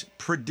can't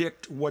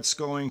predict what's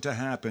going to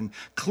happen.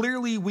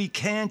 Clearly, we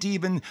can't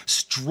even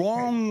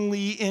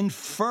strongly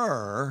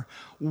infer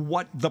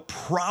what the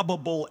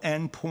probable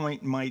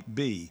endpoint might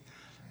be.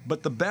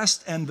 But the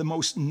best and the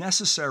most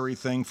necessary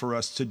thing for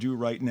us to do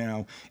right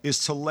now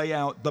is to lay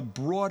out the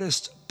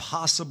broadest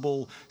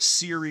possible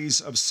series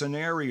of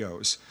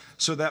scenarios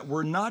so that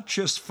we're not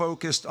just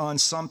focused on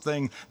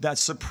something that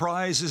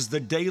surprises the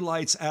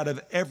daylights out of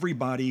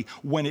everybody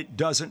when it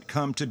doesn't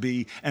come to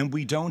be, and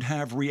we don't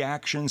have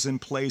reactions in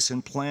place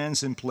and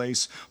plans in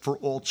place for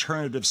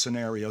alternative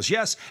scenarios.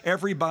 Yes,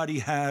 everybody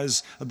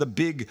has the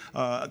big,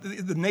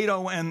 the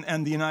NATO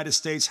and the United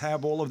States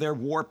have all of their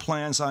war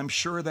plans. I'm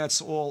sure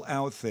that's all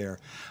out there.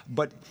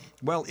 But,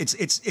 well,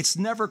 it's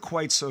never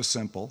quite so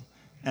simple.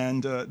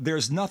 And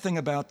there's nothing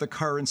about the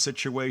current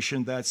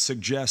situation that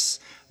suggests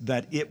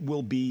that it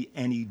will be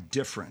any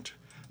different.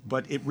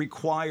 But it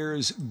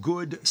requires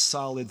good,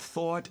 solid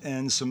thought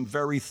and some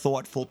very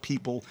thoughtful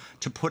people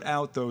to put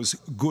out those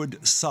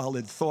good,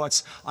 solid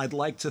thoughts. I'd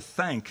like to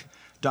thank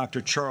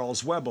Dr.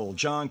 Charles Webble,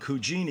 John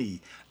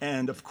Cugini,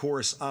 and, of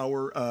course,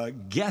 our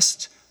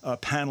guest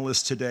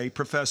panelist today,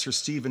 Professor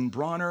Stephen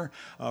Bronner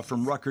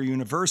from Rutgers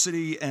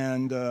University,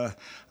 and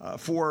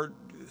for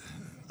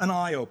an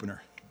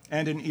eye-opener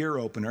and an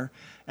ear-opener.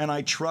 And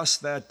I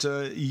trust that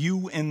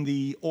you in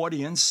the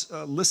audience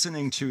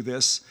listening to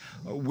this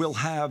will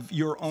have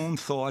your own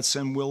thoughts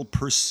and will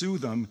pursue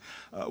them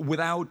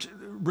without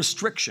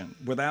restriction,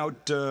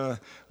 without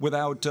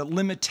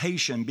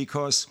limitation,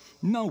 because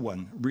no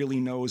one really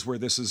knows where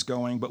this is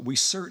going, but we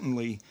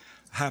certainly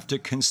have to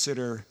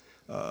consider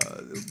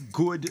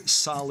good,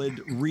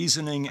 solid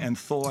reasoning and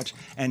thought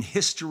and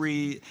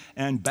history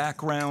and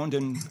background,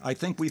 and I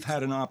think we've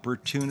had an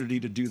opportunity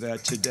to do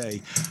that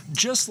today.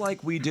 Just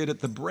like we did at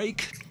the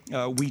break,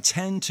 we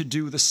tend to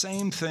do the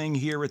same thing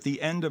here at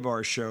the end of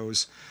our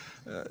shows.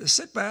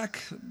 Sit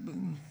back,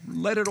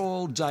 let it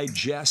all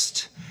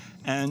digest,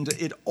 and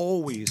it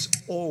always,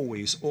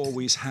 always,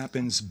 always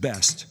happens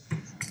best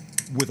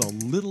with a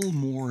little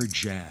more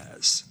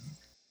jazz.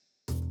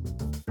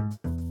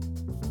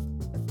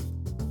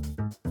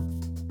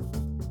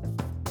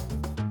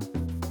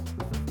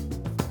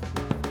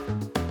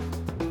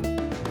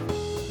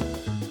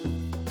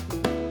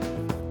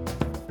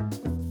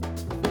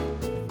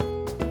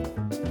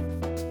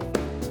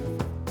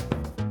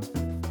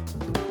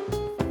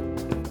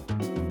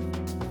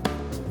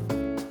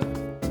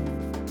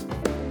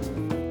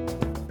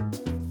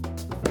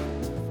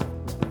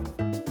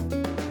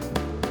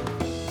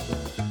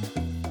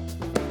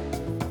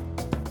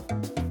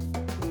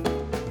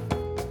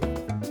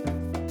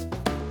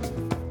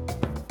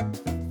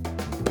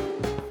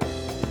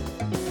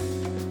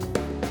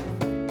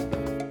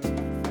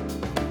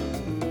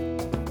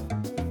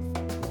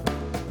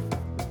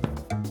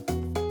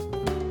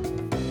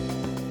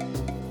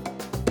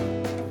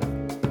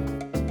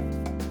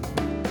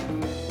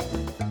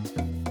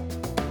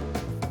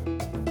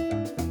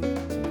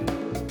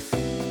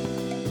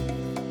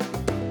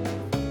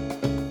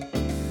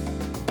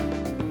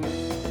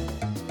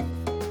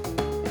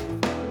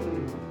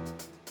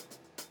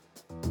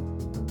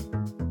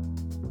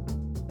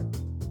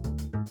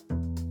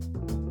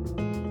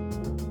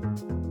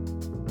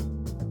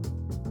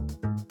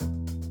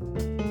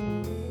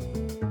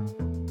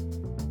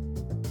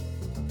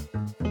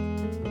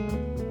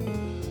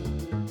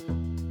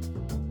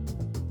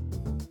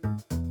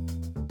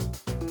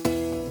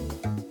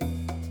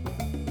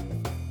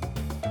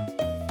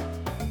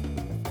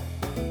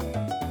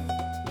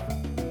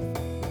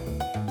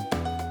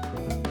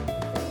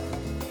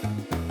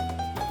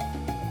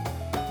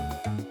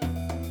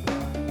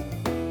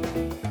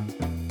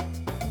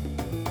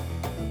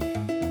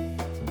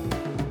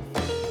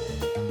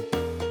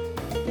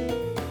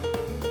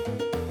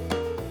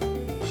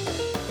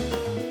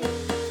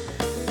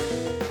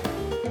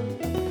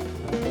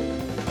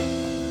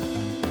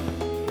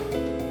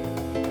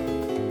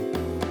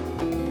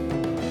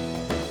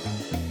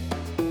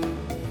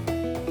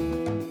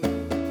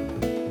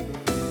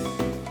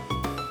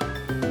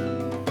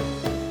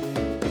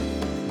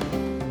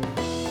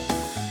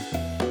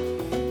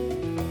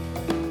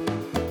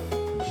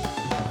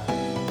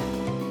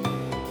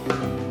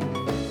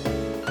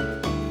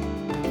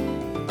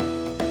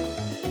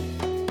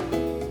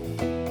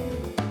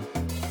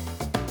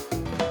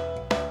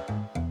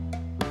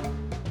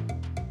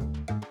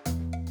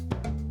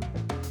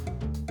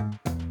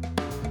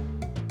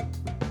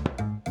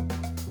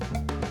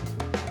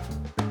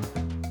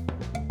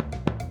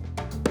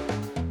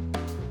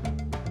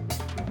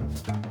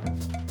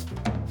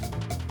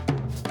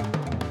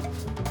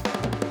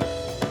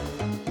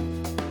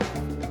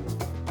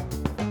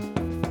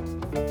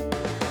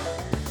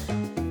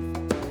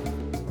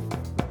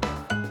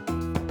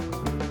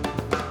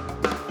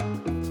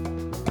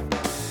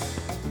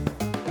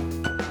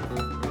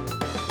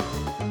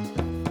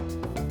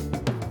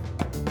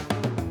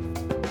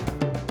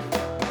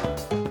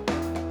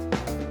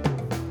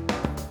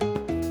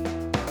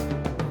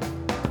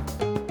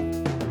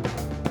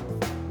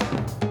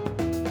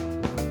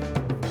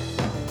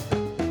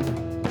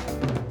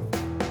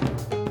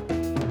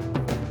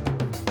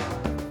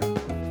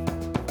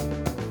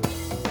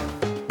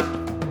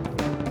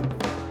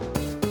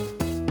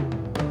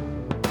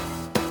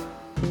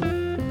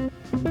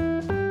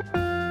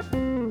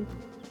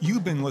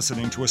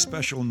 listening to a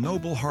special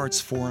Noble Hearts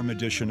Forum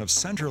edition of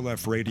Center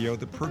Left Radio,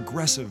 the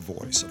progressive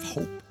voice of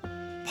hope,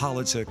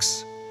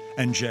 politics,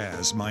 and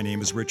jazz. My name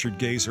is Richard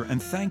Gazer,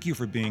 and thank you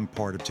for being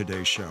part of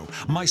today's show.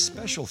 My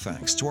special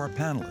thanks to our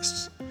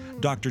panelists,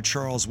 Dr.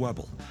 Charles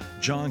Webel,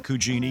 John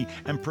Cugini,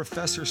 and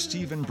Professor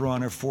Stephen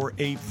Bronner for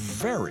a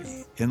very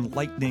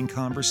enlightening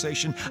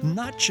conversation,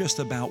 not just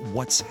about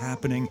what's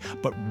happening,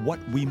 but what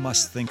we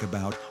must think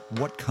about,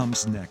 what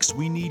comes next.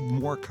 We need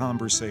more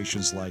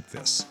conversations like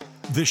this.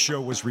 This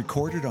show was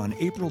recorded on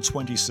April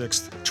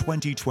 26th,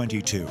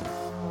 2022.